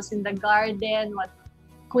the girls in the garden, what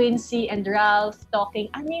Quincy and Ralph talking,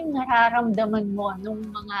 ano yung nararamdaman mo nung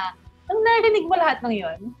narinig mo lahat ng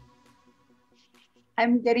yon?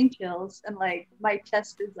 I'm getting chills and like my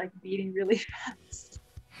chest is like beating really fast.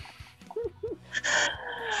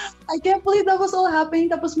 I can't believe that was all happening.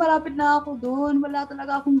 Tapos malapit na ako doon. Wala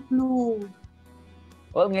talaga akong clue.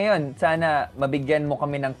 Well, ngayon, sana mabigyan mo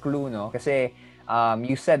kami ng clue, no? Kasi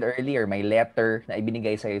you said earlier, may letter na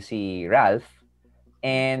ibinigay sa'yo si Ralph.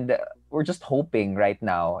 And we're just hoping right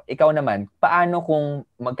now, ikaw naman, paano kung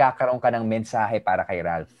magkakaroon ka ng mensahe para kay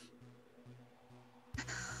Ralph?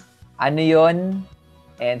 Ano yon?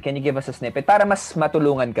 And can you give us a snippet para mas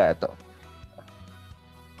matulungan ka ito?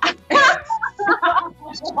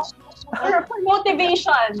 For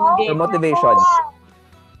motivation. For motivation.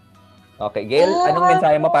 Okay, Gail, anong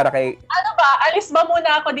mensahe mo para kay... Ano ba? Alis ba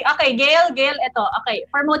muna ako? Okay, Gail, ito. Okay,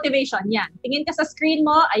 for motivation, yan. Tingin ka sa screen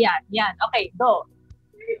mo, ayan, yan. Okay, go.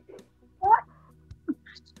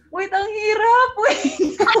 Wait, ang hirap!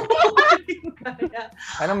 Wait!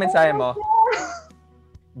 Anong mensahe mo?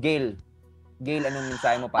 Gail, anong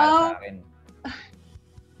mensahe mo para sa akin?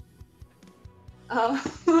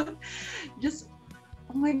 Just,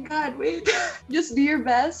 oh my God, wait. Just do your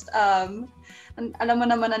best. Alam mo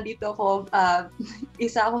naman, nandito ako.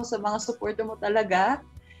 Isa ako sa mga supporter mo talaga.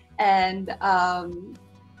 And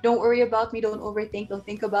don't worry about me. Don't overthink. Don't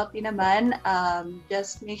think about me naman.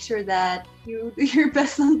 Just make sure that you do your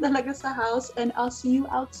best lang talaga sa house. And I'll see you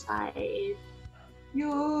outside.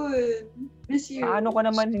 Yun. Miss you. Paano ko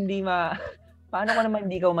naman hindi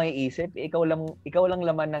ka maiisip? Ikaw lang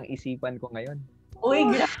laman ng isipan ko ngayon. Uy,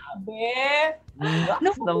 grabe.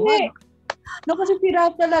 No, kasi si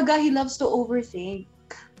Ralph talaga, he loves to overthink.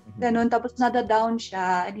 Ganun, tapos nada-down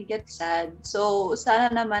siya and he gets sad. So,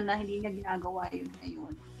 sana naman na hindi niya ginagawa yun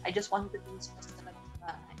ngayon. I just wanted to do his best talaga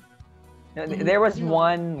sa bahay. There was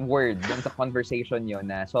one word dun sa conversation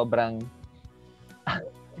yun na sobrang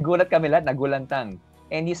gulat kami lahat, nagulantang.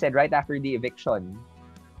 And he said right after the eviction,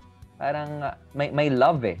 parang may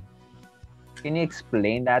love eh. Can you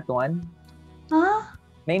explain that one? Huh?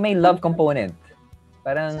 May love component.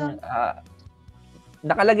 Parang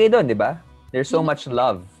nakalagay doon, di ba? There's so much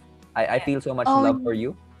love. I feel so much love for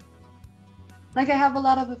you. Like I have a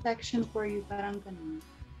lot of affection for you, parang ganun.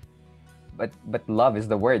 But love is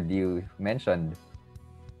the word you mentioned.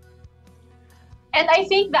 And I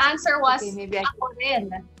think the answer was Okay, maybe ako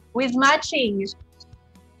rin. With matching.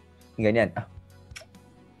 Ganyan.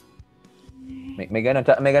 May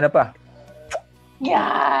ganun pa.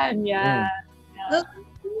 Yan.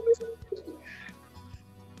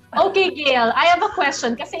 Okay, Gail, I have a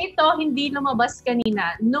question. Kasi ito, hindi lumabas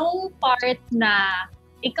kanina. Nung part na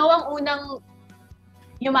ikaw ang unang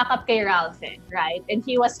yumakap kay Ralph, right? And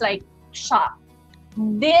he was like shocked.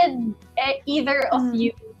 Did either of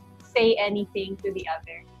you say anything to the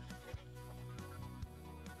other?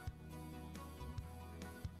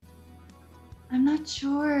 I'm not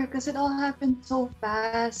sure because it all happened so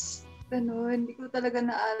fast. Ganun, hindi ko talaga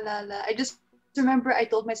naalala. I just remember I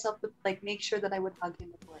told myself to like make sure that I would hug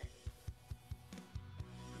him before.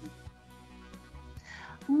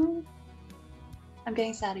 I'm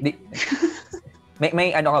getting sad again.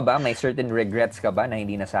 May ano ka ba? May certain regrets ka ba na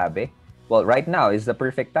hindi nasabi? Well, right now is the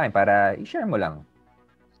perfect time para i-share mo lang.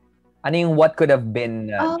 Ano yung what could have been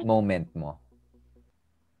moment mo?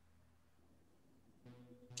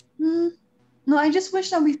 No, I just wish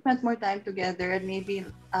that we spent more time together and maybe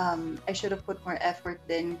I should have put more effort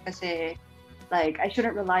din kasi like I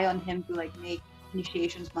shouldn't rely on him to like make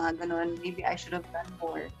initiations mga ganon. Maybe I should have done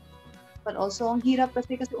more. But also, ang hirap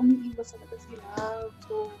kasi umiiwas talaga si Love.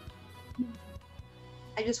 So,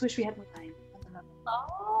 I just wish we had more time.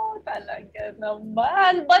 Oh, talaga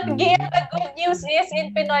naman. But Gail, the good news is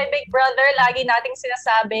in Pinoy Big Brother, lagi nating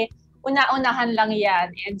sinasabi, una-unahan lang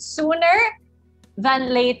yan. And sooner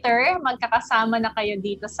than later, magkakasama na kayo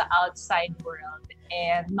dito sa outside world.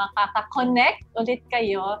 And makaka-connect ulit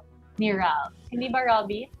kayo ni Ralph. Hindi ba,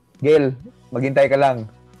 Robi? Gail, maghintay ka lang.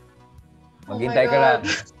 Maghintay ka lang.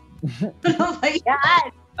 Oh my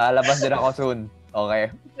God! Lalabas din ako soon.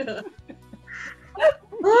 Okay.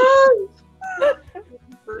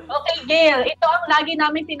 Okay, Gail. Ito ang lagi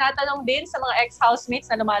namin tinatanong din sa mga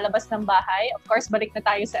ex-housemates na lumalabas ng bahay. Of course, balik na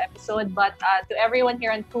tayo sa episode. But to everyone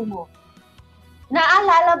here on Kumu,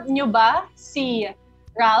 naalala nyo ba si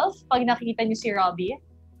Ralph pag nakita nyo si Robi?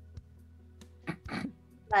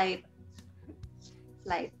 Slight.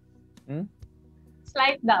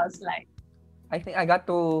 Slight daw, slight. I think I got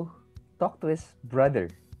to talk to his brother,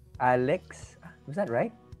 Alex. Was that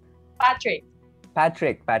right? Patrick.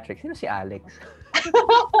 Sino si Alex?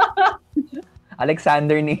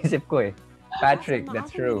 Alexander niisip ko eh. Patrick,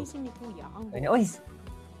 that's true. Oy!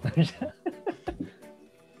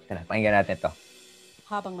 Pakinggan natin to.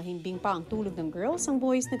 Habang mahimbing pa ang tulog ng girls, ang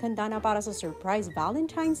boys naghanda na para sa surprise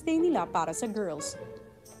Valentine's Day nila para sa girls.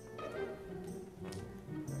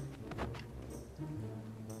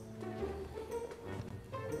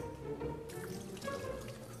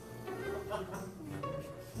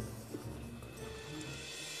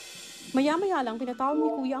 Maya-maya lang pinatawag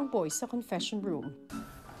ni Kuya ang boys sa confession room.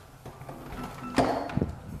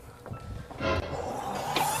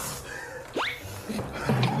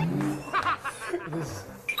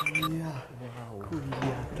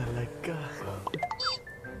 Kuya talaga.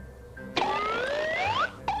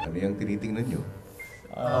 Ano yung tinitingnan nyo?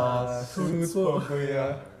 Suits po,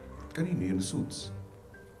 Kuya. Kanino yung suits?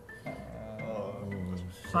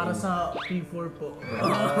 Para sa P4 po.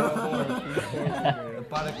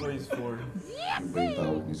 Para ko is 4. Yung ba yung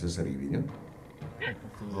tawag nyo sa sarili nyo?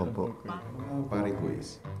 Opo. Pare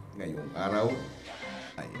quiz. Ngayong araw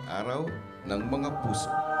ay araw ng mga puso.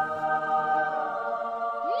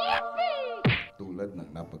 Tulad ng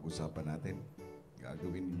napag-usapan natin,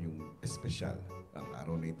 gagawin ninyong espesyal ang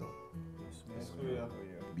araw na ito.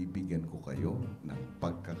 Bibigyan ko kayo ng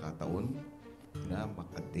pagkakataon na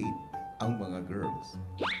makadate ang mga girls.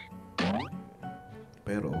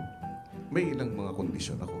 Pero may ilang mga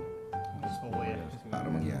kondisyon ako para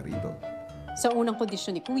mangyari ito. Sa unang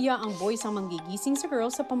kondisyon ni Kuya, ang boys ang manggigising sa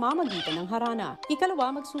girls sa pamamagitan ng harana.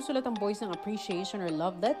 Ikalawa, magsusulat ang boys ng appreciation or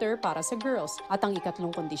love letter para sa girls. At ang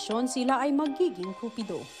ikatlong kondisyon, sila ay magiging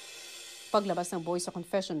kupido. Paglabas ng boys sa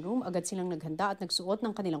confession room, agad silang naghanda at nagsuot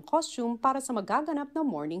ng kanilang costume para sa magaganap na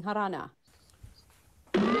morning harana.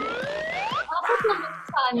 Bakit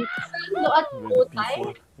naman sando at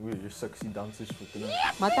putay? Your sexy dancers for tonight.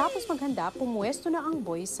 Matapos maghanda, pumuesto na ang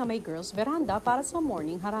boys sa may girls veranda para sa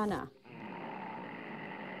morning harana.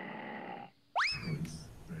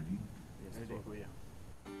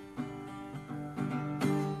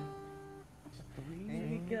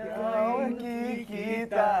 Ikaw ang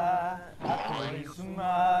kikita, ako'y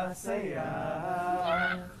sumasaya.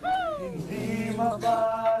 Hindi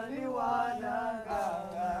mapaliwanag ang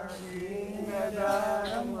aking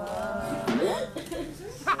nadarama.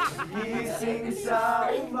 Gising sa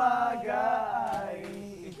umaga ay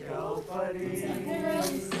ikaw pa rin.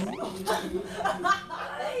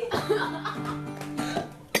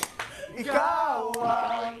 Ikaw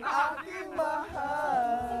ang aking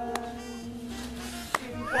mahal.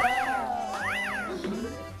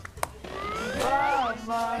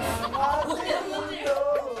 Mama ng aking mundo.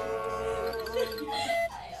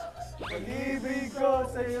 Pag-ibig ko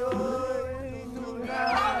sa'yo'y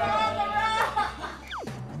tunay.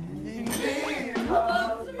 Hindi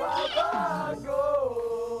magbabago.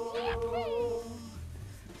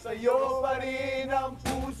 Sa'yo pa rin ang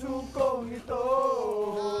puso kong ito.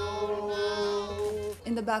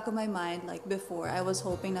 In the back of my mind, like before, I was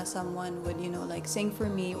hoping that someone would, you know, like sing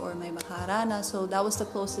for me or may makarana. So that was the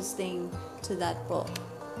closest thing to that po.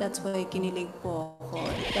 That's why kinilig po ako.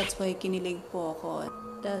 That's why kinilig po ako.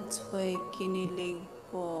 That's why kinilig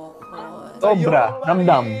po ako. Sobra,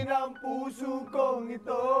 ramdam. I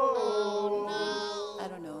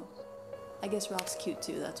don't know. I guess Rock's cute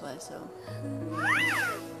too, that's why, so.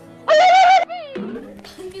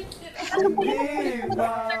 Hindi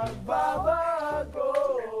magbabago.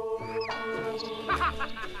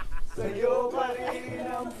 Sa'yo pa rin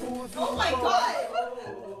ang puso ko. Oh my God!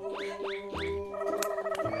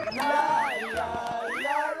 La la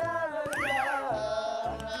la la la.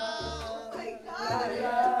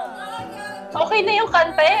 Okay na yung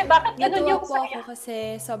kanta eh. Bakit ganun yung Natuwa po ako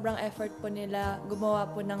kasi sobrang effort po nila gumawa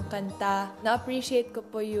po ng kanta. Na-appreciate ko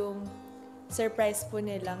po yung surprise po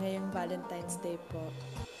nila ngayong Valentine's Day po.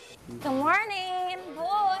 Good morning,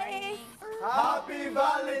 boy! Happy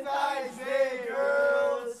Valentine's Day,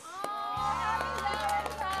 girls!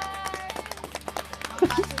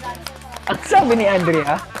 Ang sabi ni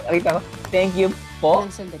Andrea, nakita ko, thank you po.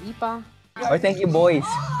 Ilang sandali pa. Or thank you, boys.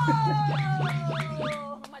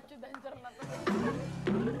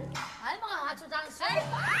 Ay, mga hacho dancer!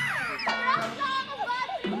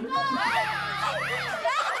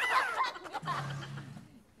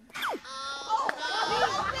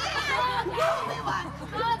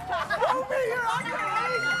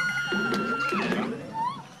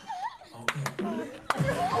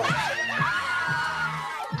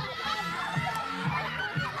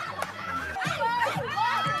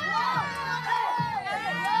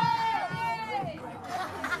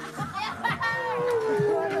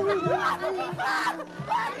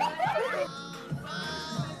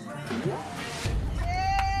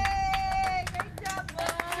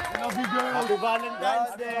 Happy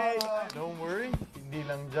Valentine's Day! Don't worry, hindi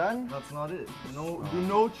lang dyan. That's not it. Do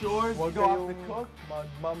no chores. Huwag kayong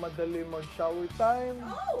magmamadali mag-shower time.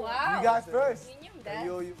 Oh, wow! You guys first.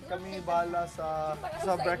 Kami bahala sa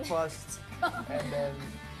breakfast and then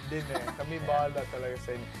dinner. Kami bahala talaga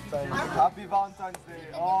sa inyo. Happy Valentine's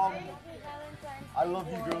Day. I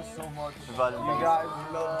love you girls so much. You guys, we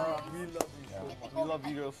love you so much. We love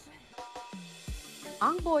you girls.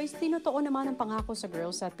 Ang boys, tinutuon naman ang pangako sa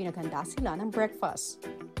girls at pinaghanda sila ng breakfast.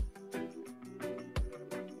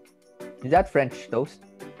 Is that French toast?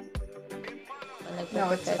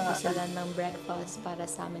 Nagpe-prepare po sila ng breakfast para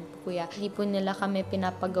sa amin po, Kuya. Hindi po nila kami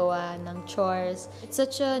pinapagawa ng chores. It's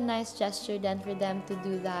such a nice gesture then for them to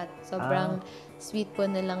do that. Sobrang sweet po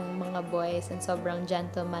nilang mga boys and sobrang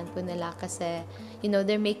gentleman po nila kasi, you know,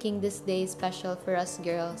 they're making this day special for us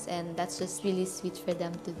girls and that's just really sweet for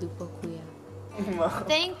them to do po, Kuya.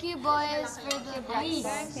 Thank you, boys, for the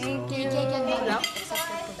breakfast. Thank you.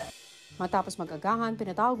 Matapos mag-agahan,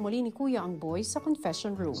 pinatawag muli ni Kuya ang boys sa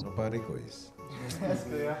confession room. So pare ko is,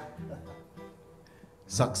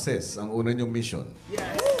 success ang una niyong mission.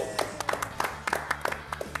 Yes!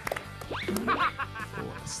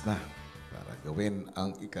 Oras na para gawin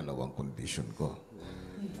ang ikalawang kondisyon ko.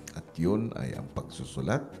 At yun ay ang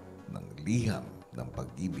pagsusulat ng liham ng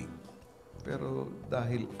pag-ibig. Pero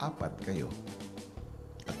dahil 4 kayo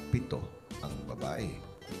at 7 ang babae,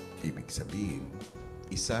 ibig sabihin,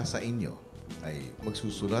 isa sa inyo ay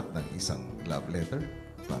magsusulat ng isang love letter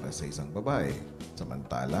para sa isang babae.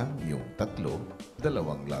 Samantalang yung 3, 2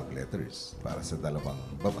 love letters para sa 2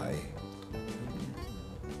 babae.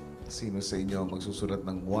 Sino sa inyo ang magsusulat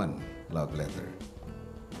ng 1 love letter?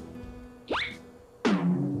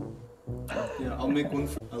 Yeah, I'll make one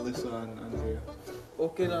for Alyssa and Andrea.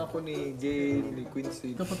 Okay lang ako ni Gail, ni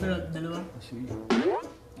Quincy. Kapag dalawa? Sige.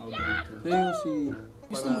 I'll do it too. Ngayon si...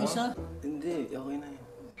 Gusto mo isa? Hindi, okay na yun.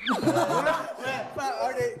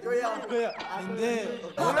 Okay, Kuya. Hindi.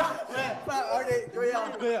 Kuya.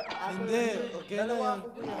 Hindi. Okay na yun.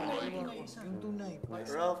 Yung tunay.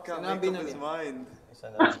 Ralph can't Sinabi make up na his mind.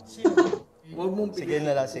 Huwag mong Si Gail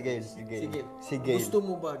na lang, si Gail. Si Gail. Gusto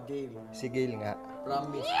mo ba, Gail? Si Gail nga.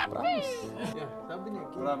 Promise. Yeah, sabi niya,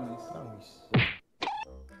 Gail. Promise.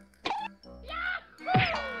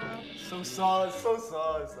 So sauce.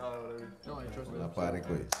 No, I trust Wala pare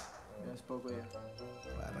ko is. Yes po, Kuya.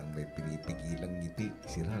 Parang may pinipigilang ngiti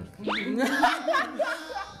si Ralph.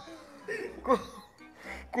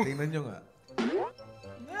 Tingnan nyo nga.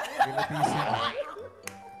 Pinatisi ko.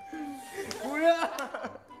 Kuya!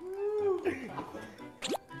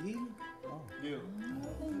 Gil? Oh. Gil.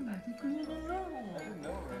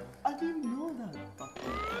 I didn't know that.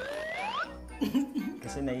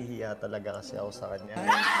 Kasi nahihiya talaga kasi ako sa kanya.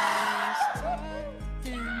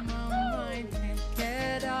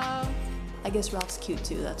 I guess Ralph's cute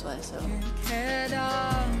too, that's why, so.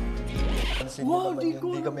 Pansin niyo naman yun,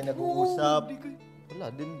 hindi kami nag-uusap. Wala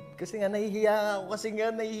din. Kasi nga nahihiya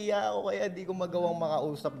ako. Kaya di ko magawang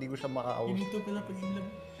makausap. Di ko siya makausap. Ganito pala pag in love.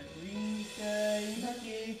 Tuwing ika'y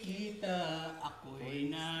nakikita, ako'y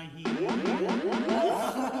nahihiya.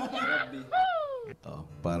 Oh,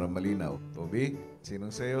 para malinaw. Toby,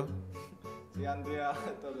 sinong sayo? Si Andrea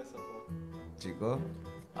Tolesa po. Chico?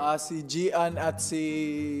 Si Gian at si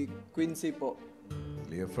Quincy po.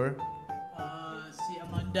 Leofer? Si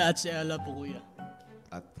Amanda at si Ella po, Kuya.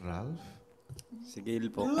 At Ralph? Si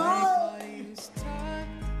Gail po.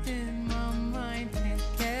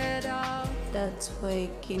 That's why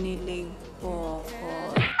kinilig po ako.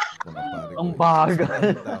 Ang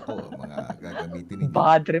bagal. Ako, mga gagamitin ninyo.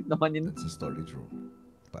 Bad trip naman yun. Sa storage room.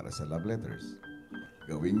 Para sa love letters.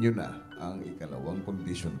 Gawin nyo na ang ikalawang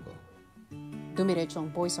condition ko. Dumiretso ang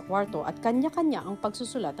boy sa kwarto at kanya-kanya ang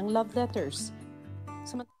pagsusulat ng love letters.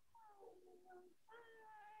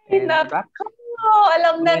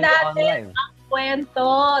 Alam na natin ang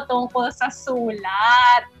kwento tungkol sa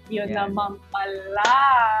sulat. Yun naman pala.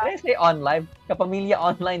 Kasi on live, Kapamilya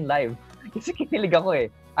online live. Kasi kinilig ako eh.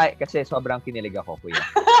 Ay, kasi sobrang kinilig ako, Kuya.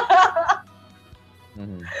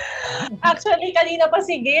 Actually, kanina pa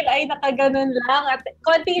si Gail ay nakaganon lang. At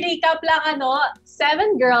konting recap lang,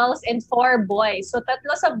 7 girls and 4 boys. So, 3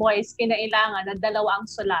 sa boys, kinailangan na 2 ang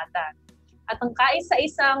sulatan. At ang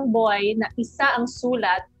kaisa-isang boy na isa ang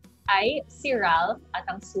sulat ay si Ralph at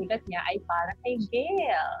ang sulat niya ay para kay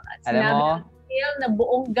Gail. At Alam mo, Gail na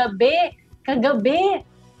buong kagabi,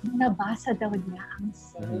 nabasa daw niya ang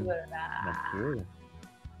sulat. That's true.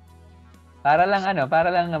 Para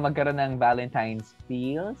lang magkaroon ng Valentine's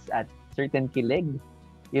feels at certain kilig.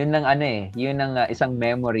 Yun ang isang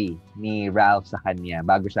memory ni Ralph sa kanya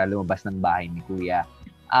bago siya lumabas ng bahay ni Kuya.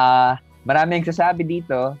 Marami ang sasabi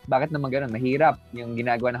dito, bakit naman ganun? Mahirap yung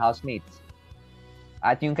ginagawa ng housemates.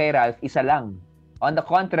 At yung kay Ralph, isa lang. On the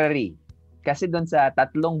contrary, kasi doon sa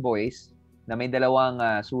 3 boys na may 2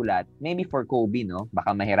 sulat, maybe for Kobe, no?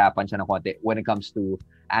 Baka mahirapan siya ng konti when it comes to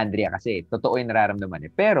Andrea kasi totoo yung nararamdaman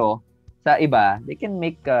eh. Pero sa iba, they can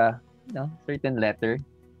make certain letter.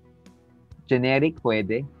 Generic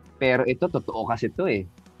pwede. Pero ito, totoo kasi to eh.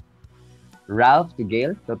 Ralph to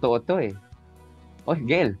Gail, totoo to eh. Oh,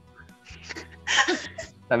 Gail.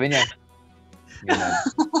 Sabi niya.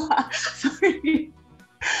 Sorry.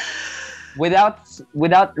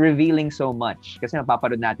 Without revealing so much, kasi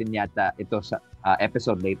mapapanood natin yata ito sa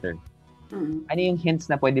episode later. Ano yung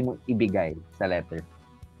hints na pwede mong ibigay sa letter?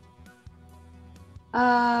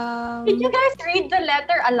 Did you guys read the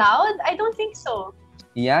letter aloud? I don't think so.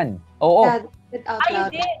 Yan. Oo. I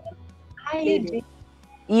did.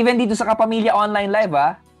 Even dito sa Kapamilya Online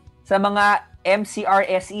Live, sa mga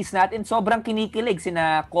MCRSEs natin, sobrang kinikilig.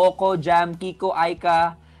 Sina Coco, Jam, Kiko,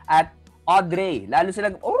 Aika, at Audrey. Lalo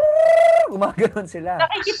silang, gumagano'n sila.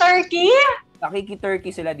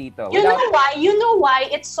 Nakiki-turkey sila dito. You know why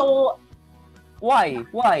it's so... Why?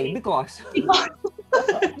 Because?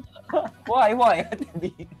 Why?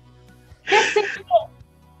 Kasi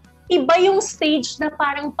iba yung stage na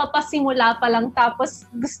parang papasimula pa lang tapos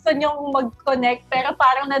gusto nyong mag-connect pero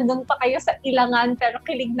parang nandun pa kayo sa ilangan pero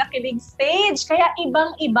kilig na kilig stage. Kaya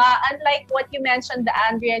ibang-iba. Unlike what you mentioned, the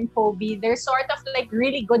Andrea and Kobe, they're sort of like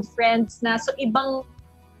really good friends na. So ibang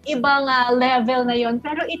level na yon.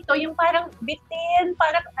 Pero ito yung parang bitin,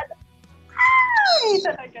 parang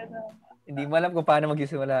talaga na. Hindi mo alam kung paano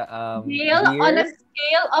magsisimula. Gail, on a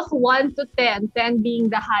scale of 1 to 10, 10 being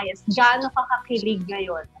the highest, gaano ka kakilig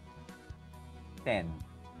ngayon? 10.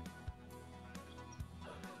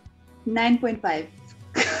 9.5. 9.5.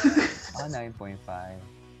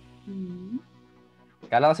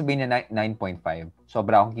 Kala ko sabihin niya 9.5.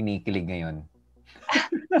 Sobra akong kinikilig ngayon.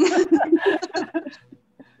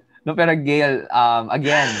 No, pero Gail,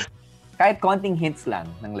 again, kahit konting hints lang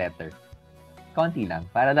ng letter. Konti lang.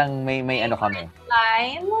 Para lang may kami.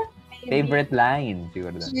 Favorite line.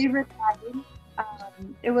 Siguro doon. Favorite line?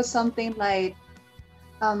 It was something like,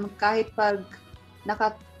 kahit pag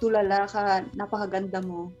nakatulala ka, napakaganda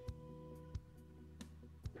mo.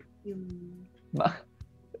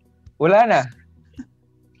 Wala na.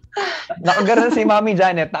 Nakagaroon si Mami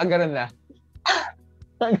Janet. Nakagaroon na.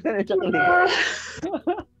 Nakagaroon na chocolate.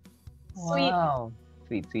 Sweet. Wow.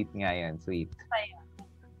 Sweet nga yan. Sweet.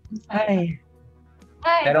 Ay.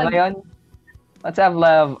 Pero ngayon, let's have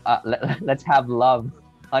love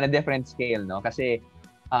on a different scale, no? Kasi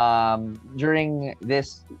during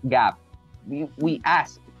this gap, we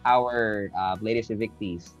asked our latest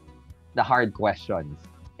evictees the hard questions.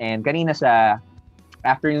 And kanina sa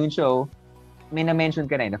afternoon show, may na-mention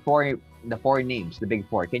ka na the four names, the big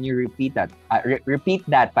four. Can you repeat that? Repeat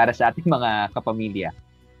that para sa ating mga kapamilya.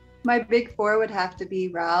 My big four would have to be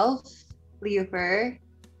Ralph, Leofer,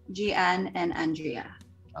 Gian, and Andrea.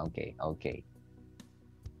 Okay.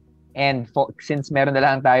 And since meron na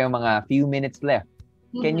lang tayo mga few minutes left,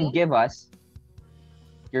 can you give us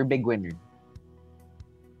your big winner?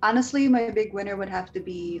 Honestly, my big winner would have to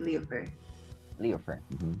be Leofer. Leofer.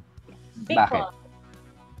 Mm-hmm. Bakit?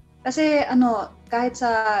 Kasi kahit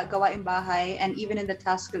sa gawaing bahay and even in the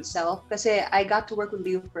task itself, kasi I got to work with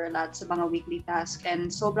Leofer a lot sa mga weekly task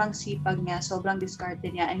and sobrang sipag niya, sobrang diskarte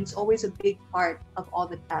niya, and he's always a big part of all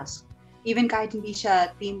the tasks. Even kahit hindi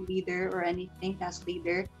siya team leader or anything, task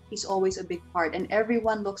leader, he's always a big part. And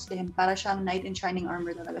everyone looks to him para siyang knight in shining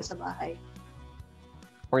armor talaga sa bahay.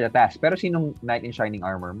 For the task. Pero sinong knight in shining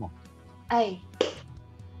armor mo? Ay,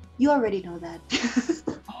 you already know that.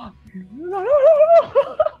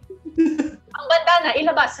 Ang bandana,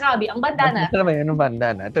 ilabas, Robi, ang bandana. Ano ba yun? Anong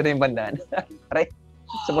bandana? Ito na yung bandana. Aray,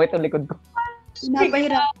 sumukit ang likod ko.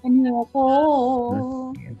 Napahirapan niyo ako.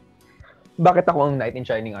 Bakit ako ang knight in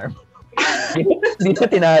shining armor? Di na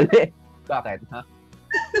tinali. Bakit, ha?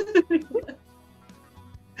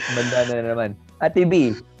 Bandana na naman. Ate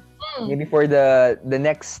B, maybe for the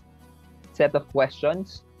next set of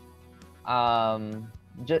questions,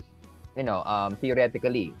 just,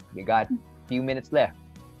 theoretically, we got few minutes left.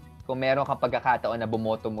 Kung meron kang pagkakataon na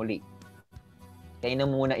bumoto muli, kayo na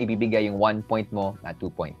muna ibibigay yung 1 point mo na 2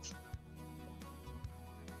 points.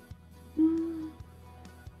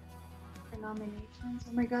 For nominations?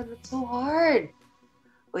 Oh my God, that's so hard.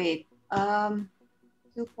 Wait, 2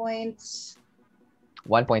 points.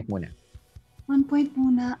 1 point muna. 1 point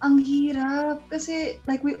muna. Ang hirap. Kasi,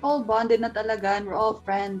 like, we all bonded na talaga and we're all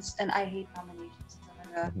friends and I hate nominations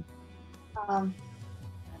talaga.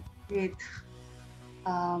 Wait.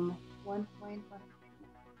 1 point.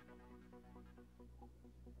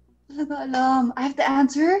 Talaga alam. I have to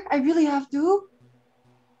answer? I really have to?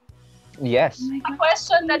 Yes. A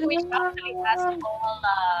question that we actually ask all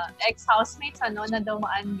ex-housemates, na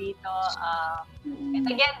dumaan dito. And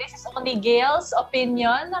again, this is only Gail's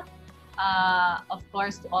opinion. Of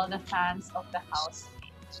course, to all the fans of the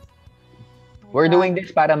housemates. We're doing this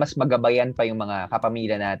para mas magabayan pa yung mga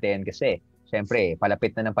kapamilya natin kasi, syempre,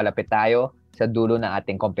 palapit na ng palapit tayo sa dulo ng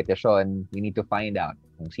ating kompetisyon. We need to find out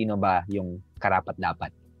kung sino ba yung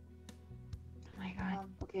karapat-dapat. Oh my God.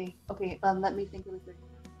 Okay. Let me think really quick.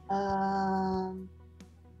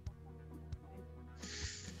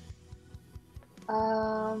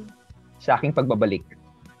 Sa aking pagbabalik.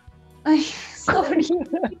 Ay, sorry.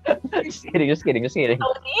 Just kidding. Sorry?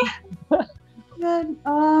 God,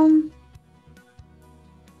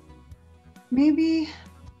 maybe.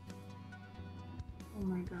 Oh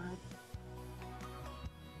my God.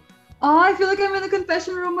 Oh, I feel like I'm in the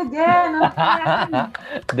confession room again.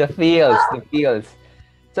 The feels.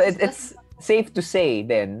 So it's safe to say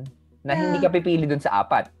then na hindi ka pipili dun sa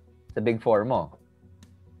apat, sa big four mo.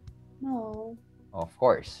 No. Of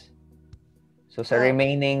course. So sa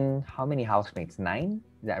remaining, how many housemates? 9?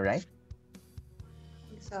 Is that right? I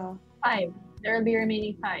think so. 5. There will be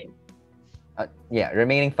remaining 5. Yeah,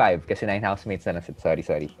 remaining 5 kasi 9 housemates na nasit. Sorry.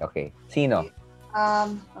 Okay. Sino?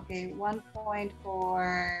 Okay, 1 point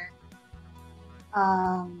for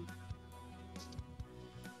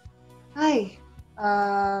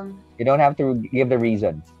you don't have to give the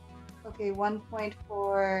reasons. Okay, 1 point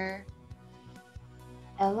for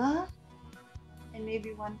Ella, and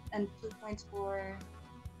maybe 1 and 2 points for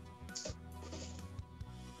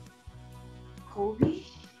Kobe.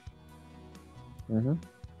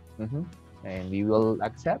 And we will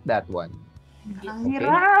accept that one. Ang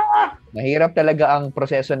hirap! Mahirap talaga ang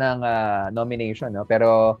proseso ng nomination, no?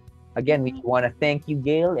 Pero again, we want to thank you,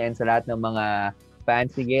 Gail, and sa lahat ng mga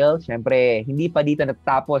fans ni Gail. Syempre, hindi pa dito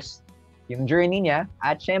natatapos yung journey niya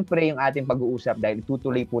at syempre yung ating pag-uusap dahil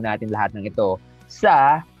tutuloy po natin lahat ng ito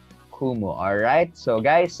sa Kumu. Alright? So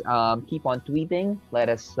guys, keep on tweeting. Let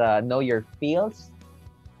us know your feels.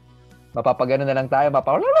 Mapapagano na lang tayo.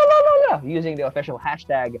 Using the official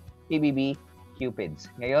hashtag PBB Cupids.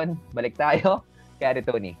 Ngayon, balik tayo kay Ate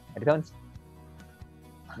Tony. Ate Tons,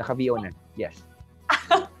 naka-VO na. Yes.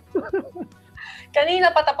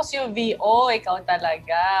 Kanina patapos yung VO, ikaw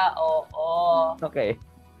talaga. Oo. Okay.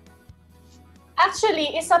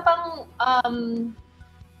 Actually, isa pang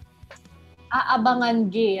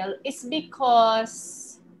aabangan, Gail, is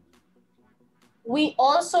because we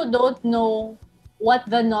also don't know what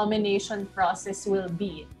the nomination process will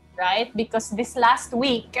be, right? Because this last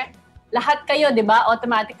week, lahat kayo, di ba,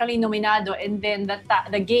 automatically nominado, and then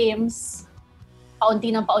the games,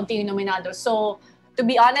 paunti ng paunti yung nominado. So, to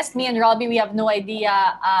be honest, me and Robi, we have no idea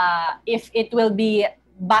if it will be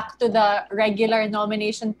back to the regular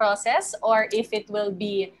nomination process or if it will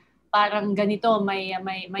be parang ganito, may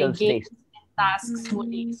games and tasks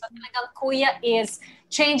muli. So, talagang Kuya is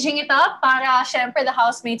changing it up para syempre the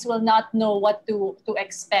housemates will not know what to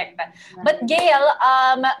expect. But Gail,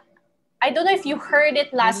 I don't know if you heard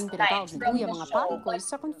it last night from the show.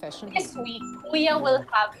 This week, Kuya will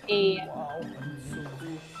have a...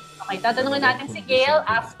 Okay, tatanungin natin si Gail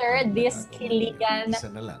after this kiligan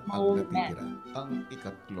Isa na lang ang natitira. Ang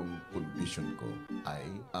ikatlong condition ko ay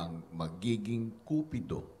ang magiging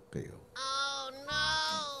kupido kayo. Oh no!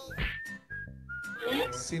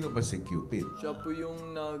 Sino ba si Cupid? Siya po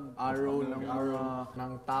yung nag-arrow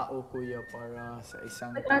ng tao, Kuya, para sa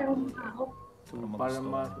isang tao. Para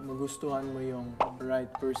magustuhan mo yung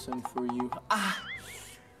right person for you.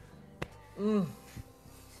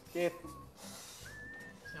 Sakit.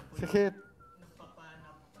 Sakit.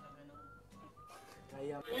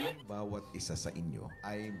 Bawat isa sa inyo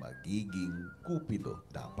ay magiging kupido.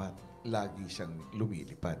 Dapat lagi siyang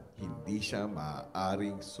lumilipad. Hindi siya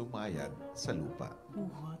maaaring sumayad sa lupa.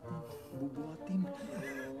 Bubuhatin.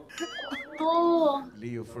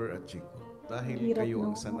 Leo, Fer at Chico, dahil kayo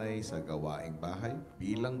ang sanay sa gawaing bahay,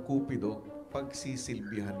 bilang kupido,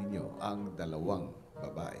 pagsisilbihan ninyo ang dalawang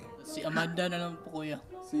babae. Si Amanda na lang po, Kuya.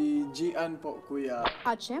 Si Gian po, Kuya.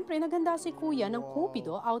 At syempre, naghanda si Kuya ng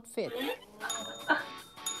Cupido outfit.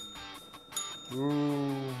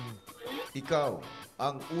 Ikaw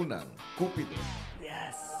ang unang kupido.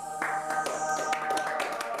 Yes!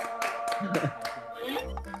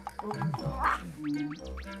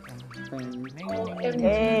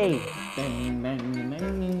 Hey!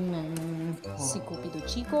 Si Cupido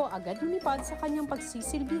Chico agad lumipad sa kanyang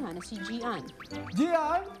pagsisilbihan na si Gian.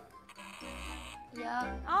 Gian? Yeah.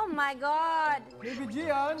 Oh my God! Baby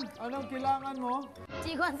Gian, anong kailangan mo?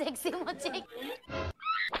 Chico, ang sexy mo, Chick.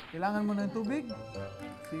 Kailangan mo ng tubig?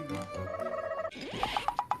 Sige.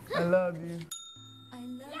 I love you.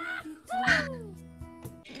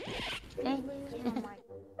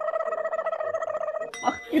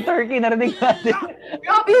 Yung turkey, narinig natin.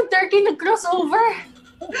 Grabe yung turkey nag-crossover.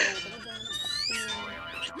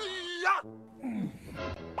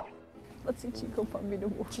 Ba't si Chico pa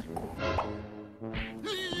binubuhay ko?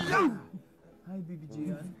 Hi, Baby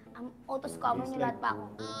Gian. Ang utos ko, amang nilat pa ako.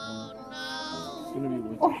 Sino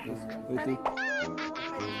yung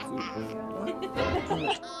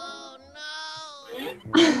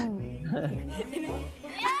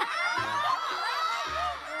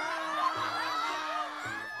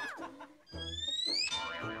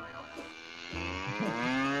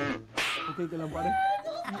Okay ka lang, pare?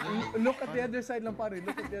 Look at the other side lang, pare.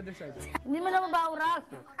 Look at the other side. Hindi mo na mabaurak.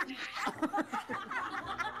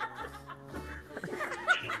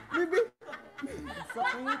 Bibi!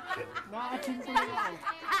 Sakit! Nakakachin ko na lang.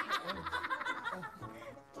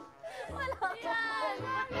 Wala yan!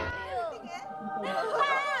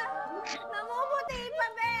 Namumuti pa,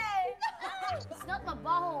 be! It's not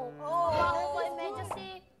mabaho. Mabaho ko ay medyo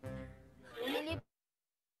si...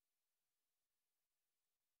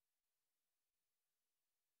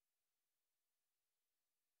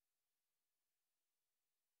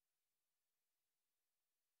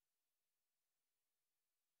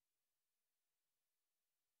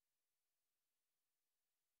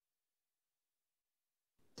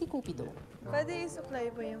 Si Cupido. Pwede isuklay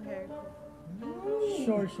po yung hair ko.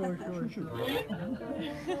 Sure. Hindi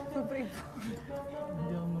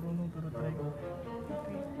ako marunong pero try ko.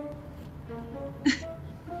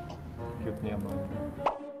 Cute niya, ma'am.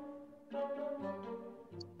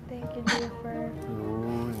 Thank you, Jennifer.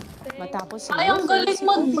 Matapos Ay, ang galing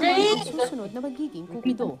mag-braid! Susunod na magiging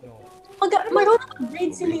Cupido. Marunong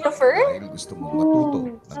mag-braid si Jennifer? Dahil gusto mong matuto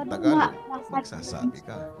ng Tagalog, magsasabi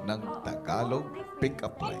ka ng Tagalog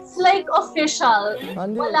pick-up line. It's like official.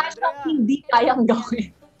 Wala siyang hindi kayang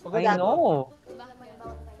gawin. I know.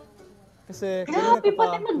 Kasi Grabe, kanina pati ka pa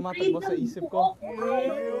mag-braid tumatakbo sa isip ko.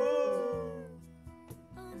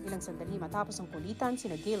 Ilang sandali matapos ang kulitan,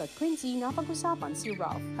 sina Gail at Quincy, napag-usapan si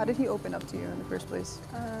Ralph. How did he open up to you in the first place?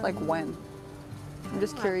 Like when? I'm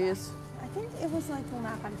just curious. I think it was like kung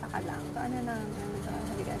nakanta ka lang. And then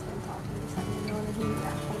have you guys been talking? Just let me know that he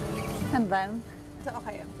actually... And then? So,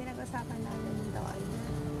 okay, pinag-usapan namin doon.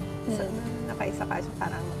 So, nakaisa ka siya,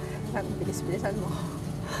 parang bilis-bilisan mo.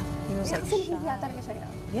 He was like, Sinahihiya talaga siya.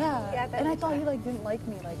 yeah. And I thought he like didn't like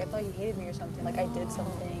me. Like I thought he hated me or something. Like I did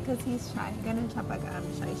something. Because he's shy. Ganun siya pag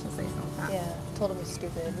shy siya sa isang tao. Yeah. Told him he's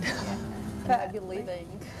stupid. And I'd be leaving.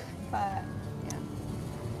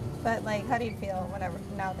 But like, how do you feel whenever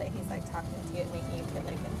now that he's like talking to you and making you feel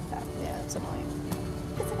like and stuff? Yeah, it's annoying.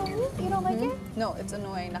 It's annoying? You don't like it? No, it's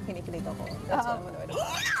annoying. Nakinikilig ako. That's what I'm annoyed about.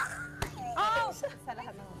 Oh! Sa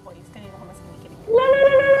lahat ng boys, kanino ka mas kinikilig?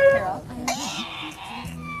 Kara?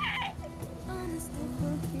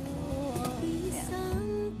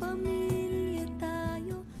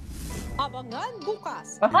 Abangan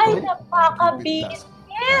bukas. Ay, napakabilis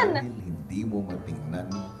yan! Hindi mo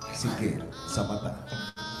matingnan si Gail sa mata.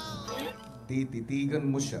 Tititigan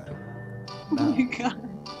mo siya na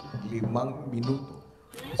 5 minuto.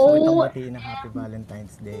 Gusto kitang batiin na Happy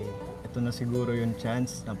Valentine's Day. Ito na siguro yung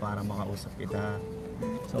chance na para makausap kita.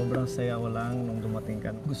 Sobrang saya ko lang nung dumating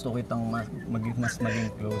ka. Gusto kitang mas maging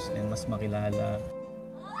close and mas makilala.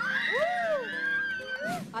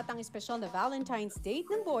 At ang espesyal na Valentine's date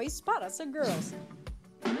ng boys para sa girls.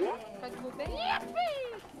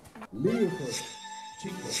 Leopold,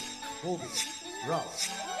 Chico, Robi, Ralph.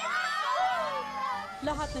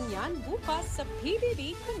 Lahat ng yan bukas sa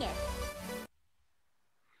PBB Connect.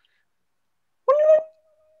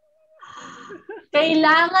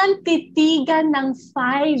 Kailangan titigan ng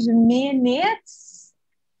 5 minutes,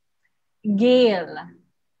 Gail.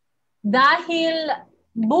 Dahil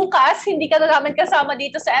bukas, hindi ka na namin kasama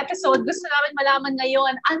dito sa episode, gusto namin malaman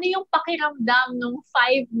ngayon, ano yung pakiramdam ng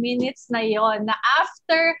 5 minutes na yon na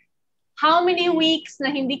after how many weeks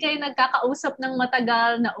na hindi kayo nagkakausap ng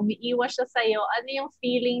matagal, na umiiwas siya sa'yo, ano yung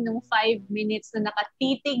feeling ng 5 minutes na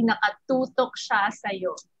nakatitig, nakatutok siya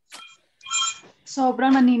sa'yo?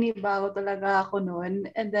 Sobrang naninibago talaga ako noon.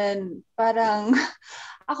 And then, parang,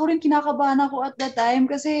 ako rin kinakabahan ako at that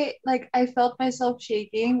time kasi, like, I felt myself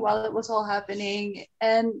shaking while it was all happening.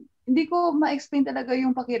 And hindi ko ma-explain talaga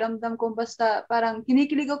yung pakiramdam ko. Basta, parang,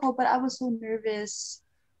 kinikilig ako, but I was so nervous.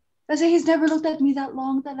 Kasi he's never looked at me that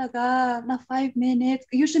long talaga, na 5 minutes.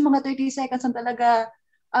 Usually, mga 30 seconds lang talaga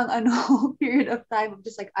ang period of time of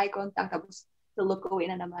just like eye contact. Tapos, he'll look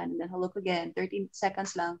away na naman. And then he'll look again. 13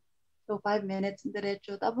 seconds lang. So 5 minutes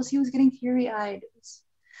diretso. Tapos he was getting teary-eyed.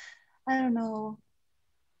 I don't know.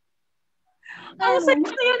 Ang sakit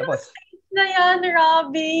na yan, stage na yan,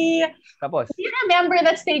 Robi. Tapos? Do you remember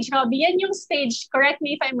that stage, Robi? Yan yung stage, correct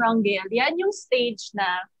me if I'm wrong, Gail. Yan yung stage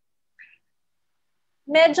na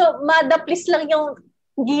medyo madaplis lang yung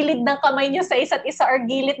gilid ng kamay niyo sa isa't isa or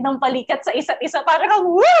gilid ng palikat sa isa't isa. Parang,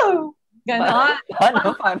 woo! Ganon.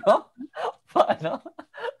 Paano?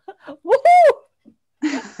 Woohoo!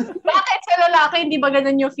 Bakit sa lalaki, hindi ba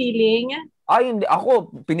ganun yung feeling? Ay, hindi. Ako,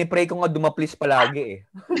 pinipray ko nga dumaplis palagi eh.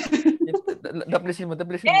 Daplisin mo.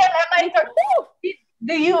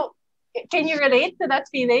 Can you relate to that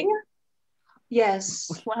feeling? Yes,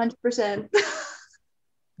 100%.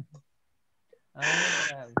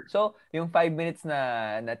 So, yung 5 minutes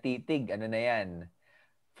na natitig, ano na yan?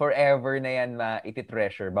 Forever na yan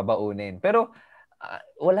iti-treasure, babaunin. Pero,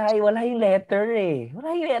 wala yung letter eh.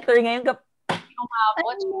 Wala yung letter ngayon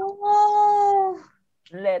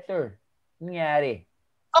letter. Nangyari.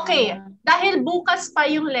 Okay, dahil bukas pa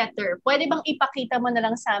yung letter, pwede bang ipakita mo na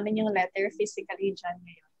lang sa amin yung letter physically dyan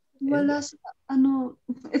ngayon? Wala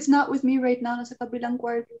it's not with me right now. Nasa kabilang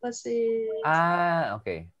kwarto kasi.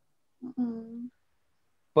 Okay. Mm-hmm.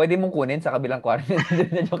 Pwede mong kunin sa kabilang kwarto.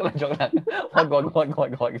 Joke lang.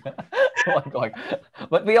 Wag.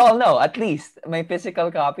 But we all know, at least, may physical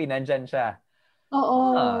copy, nandyan siya.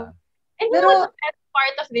 Oo. And you know what the best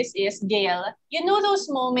part of this is, Gail? You know those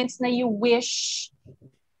moments na you wish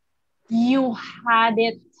you had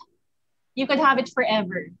it, you could have it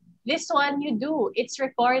forever. This one you do. It's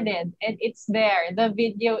recorded and it's there. The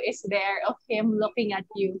video is there of him looking at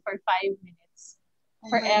you for 5 minutes.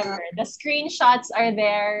 Forever. The screenshots are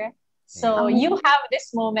there. So you have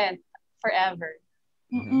this moment forever.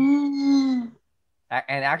 Mm-hmm.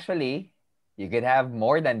 And actually, you could have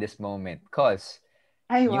more than this moment because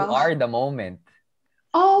you are the moment.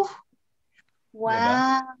 Oh,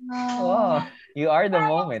 wow. Diba? Oh, you are the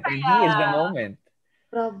moment. And he is the moment.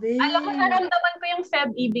 Grabe. Alam mo, naramdaman ko yung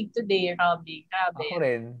Feb Ibig today, Robi. Grabe.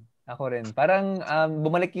 Ako rin. Parang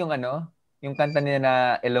bumalik yung yung kanta niya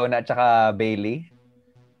na Elona at saka Bailey.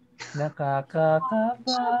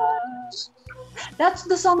 Nakakakaba. That's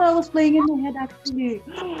the song that I was playing in my head actually.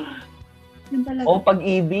 Yun talaga. O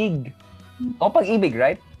Pag-ibig. O Pag-ibig,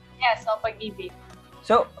 right? Yes, O Pag-ibig.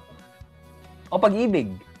 So, O Pag-ibig.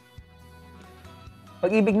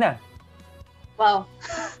 Pag-ibig na. Wow.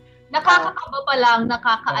 Nakakakaba pa lang,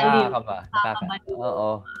 nakakaaliw. Nakakaba.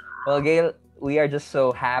 Oo. Well, Gail, we are just so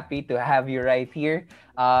happy to have you right here.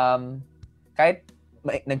 Kahit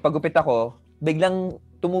nagpagupit ako, biglang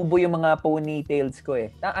tumubo yung mga ponytails ko eh.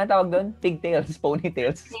 Ang tawag doon? Pigtails,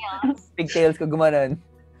 ponytails. Pigtails ko, gumanon.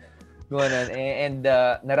 And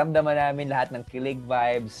naramdaman namin lahat ng kilig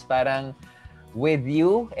vibes. Parang with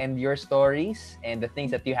you and your stories and the things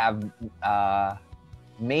that you have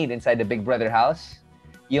made inside the Big Brother house,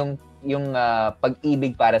 yung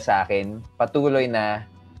pag-ibig para sa akin, patuloy na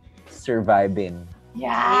surviving.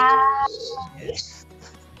 Yeah.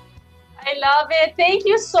 I love it. Thank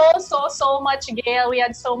you so much, Gail. We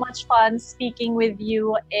had so much fun speaking with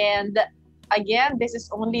you. And again, this is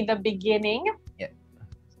only the beginning. Yeah.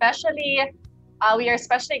 Especially, we are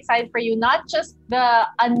especially excited for you. Not just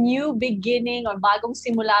a new beginning or bagong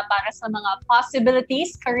simula para sa mga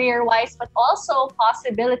possibilities career-wise, but also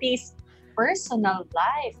possibilities personal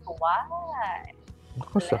life. Why?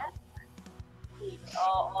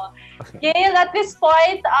 Gail, at this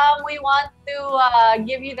point, we want to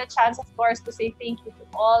give you the chance, of course, to say thank you to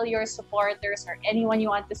all your supporters or anyone you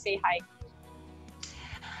want to say hi.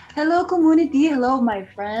 Hello, community. Hello, my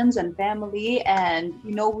friends and family. And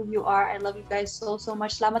you know who you are. I love you guys so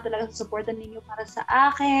much. Salamat talaga sa supportan ninyo para sa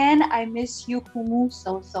akin. I miss you, Kumu,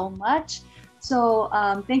 so much. So,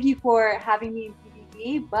 thank you for having me in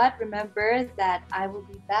PBB. But remember that I will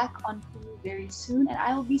be back on Kumu very soon. And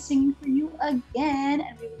I will be singing for you again.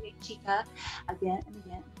 And we will make Chica again and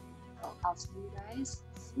again. So, I'll see you guys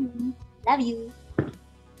soon. Love you.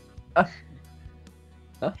 Huh?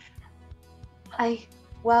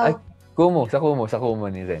 Wow. Ay, sa Kumu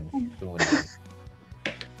ni Ren.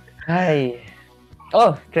 Ay.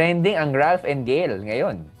 Oh, trending ang Ralph and Gail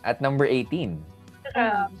ngayon at number 18.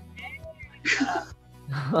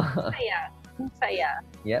 Masaya.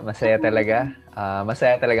 Yeah, masaya talaga.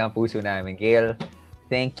 Masaya talaga ang puso namin. Gail,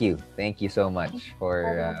 thank you. Thank you so much for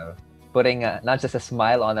putting not just a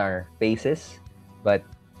smile on our faces, but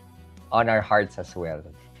on our hearts as well.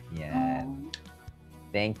 Yeah.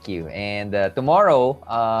 Thank you. And tomorrow,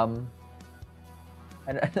 ano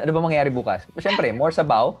ba mangyayari bukas? Siyempre, more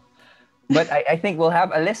sabaw. But I think we'll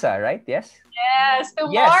have Alyssa, right? Yes? Yes.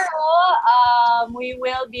 Tomorrow, we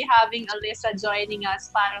will be having Alyssa joining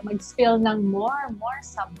us para mag-spill ng more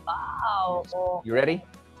sabaw. Oh. You ready?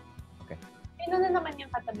 Okay. Sino na naman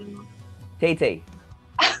yung katabi mo? Tay-Tay.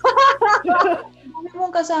 Dami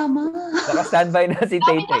mong kasama. Naka-standby na si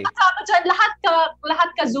Tay-Tay. Kasama dyan, lahat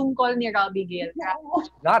ka Zoom call ni Robi Gail.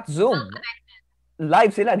 Not Zoom.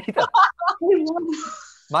 Live sila dito.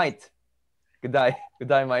 Might. Good day,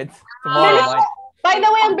 Might. Tomorrow, Might. By the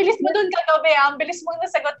way, ang bilis mo dun kagabi. Ang bilis mong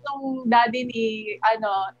nasagot nung daddy ni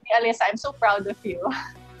Alyssa. I'm so proud of you.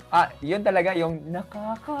 Yun talaga yung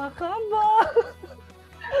nakakakaba.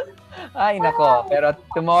 Ay, nako. Pero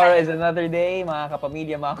tomorrow is another day, mga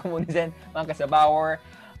kapamilya, mga komunizen, mga kasabawer.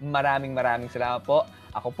 Maraming salamat po.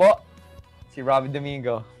 Ako po, si Robi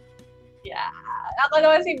Domingo. Yeah. Ako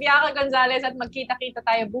naman si Bianca Gonzalez at magkita-kita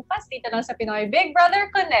tayo bukas dito lang sa Pinoy Big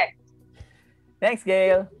Brother Connect. Thanks,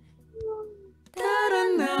 Gail. Tara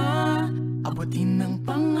na, abutin ng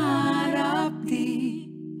pangarap, di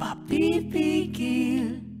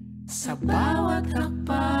papipigil sa bawat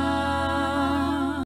hakbang.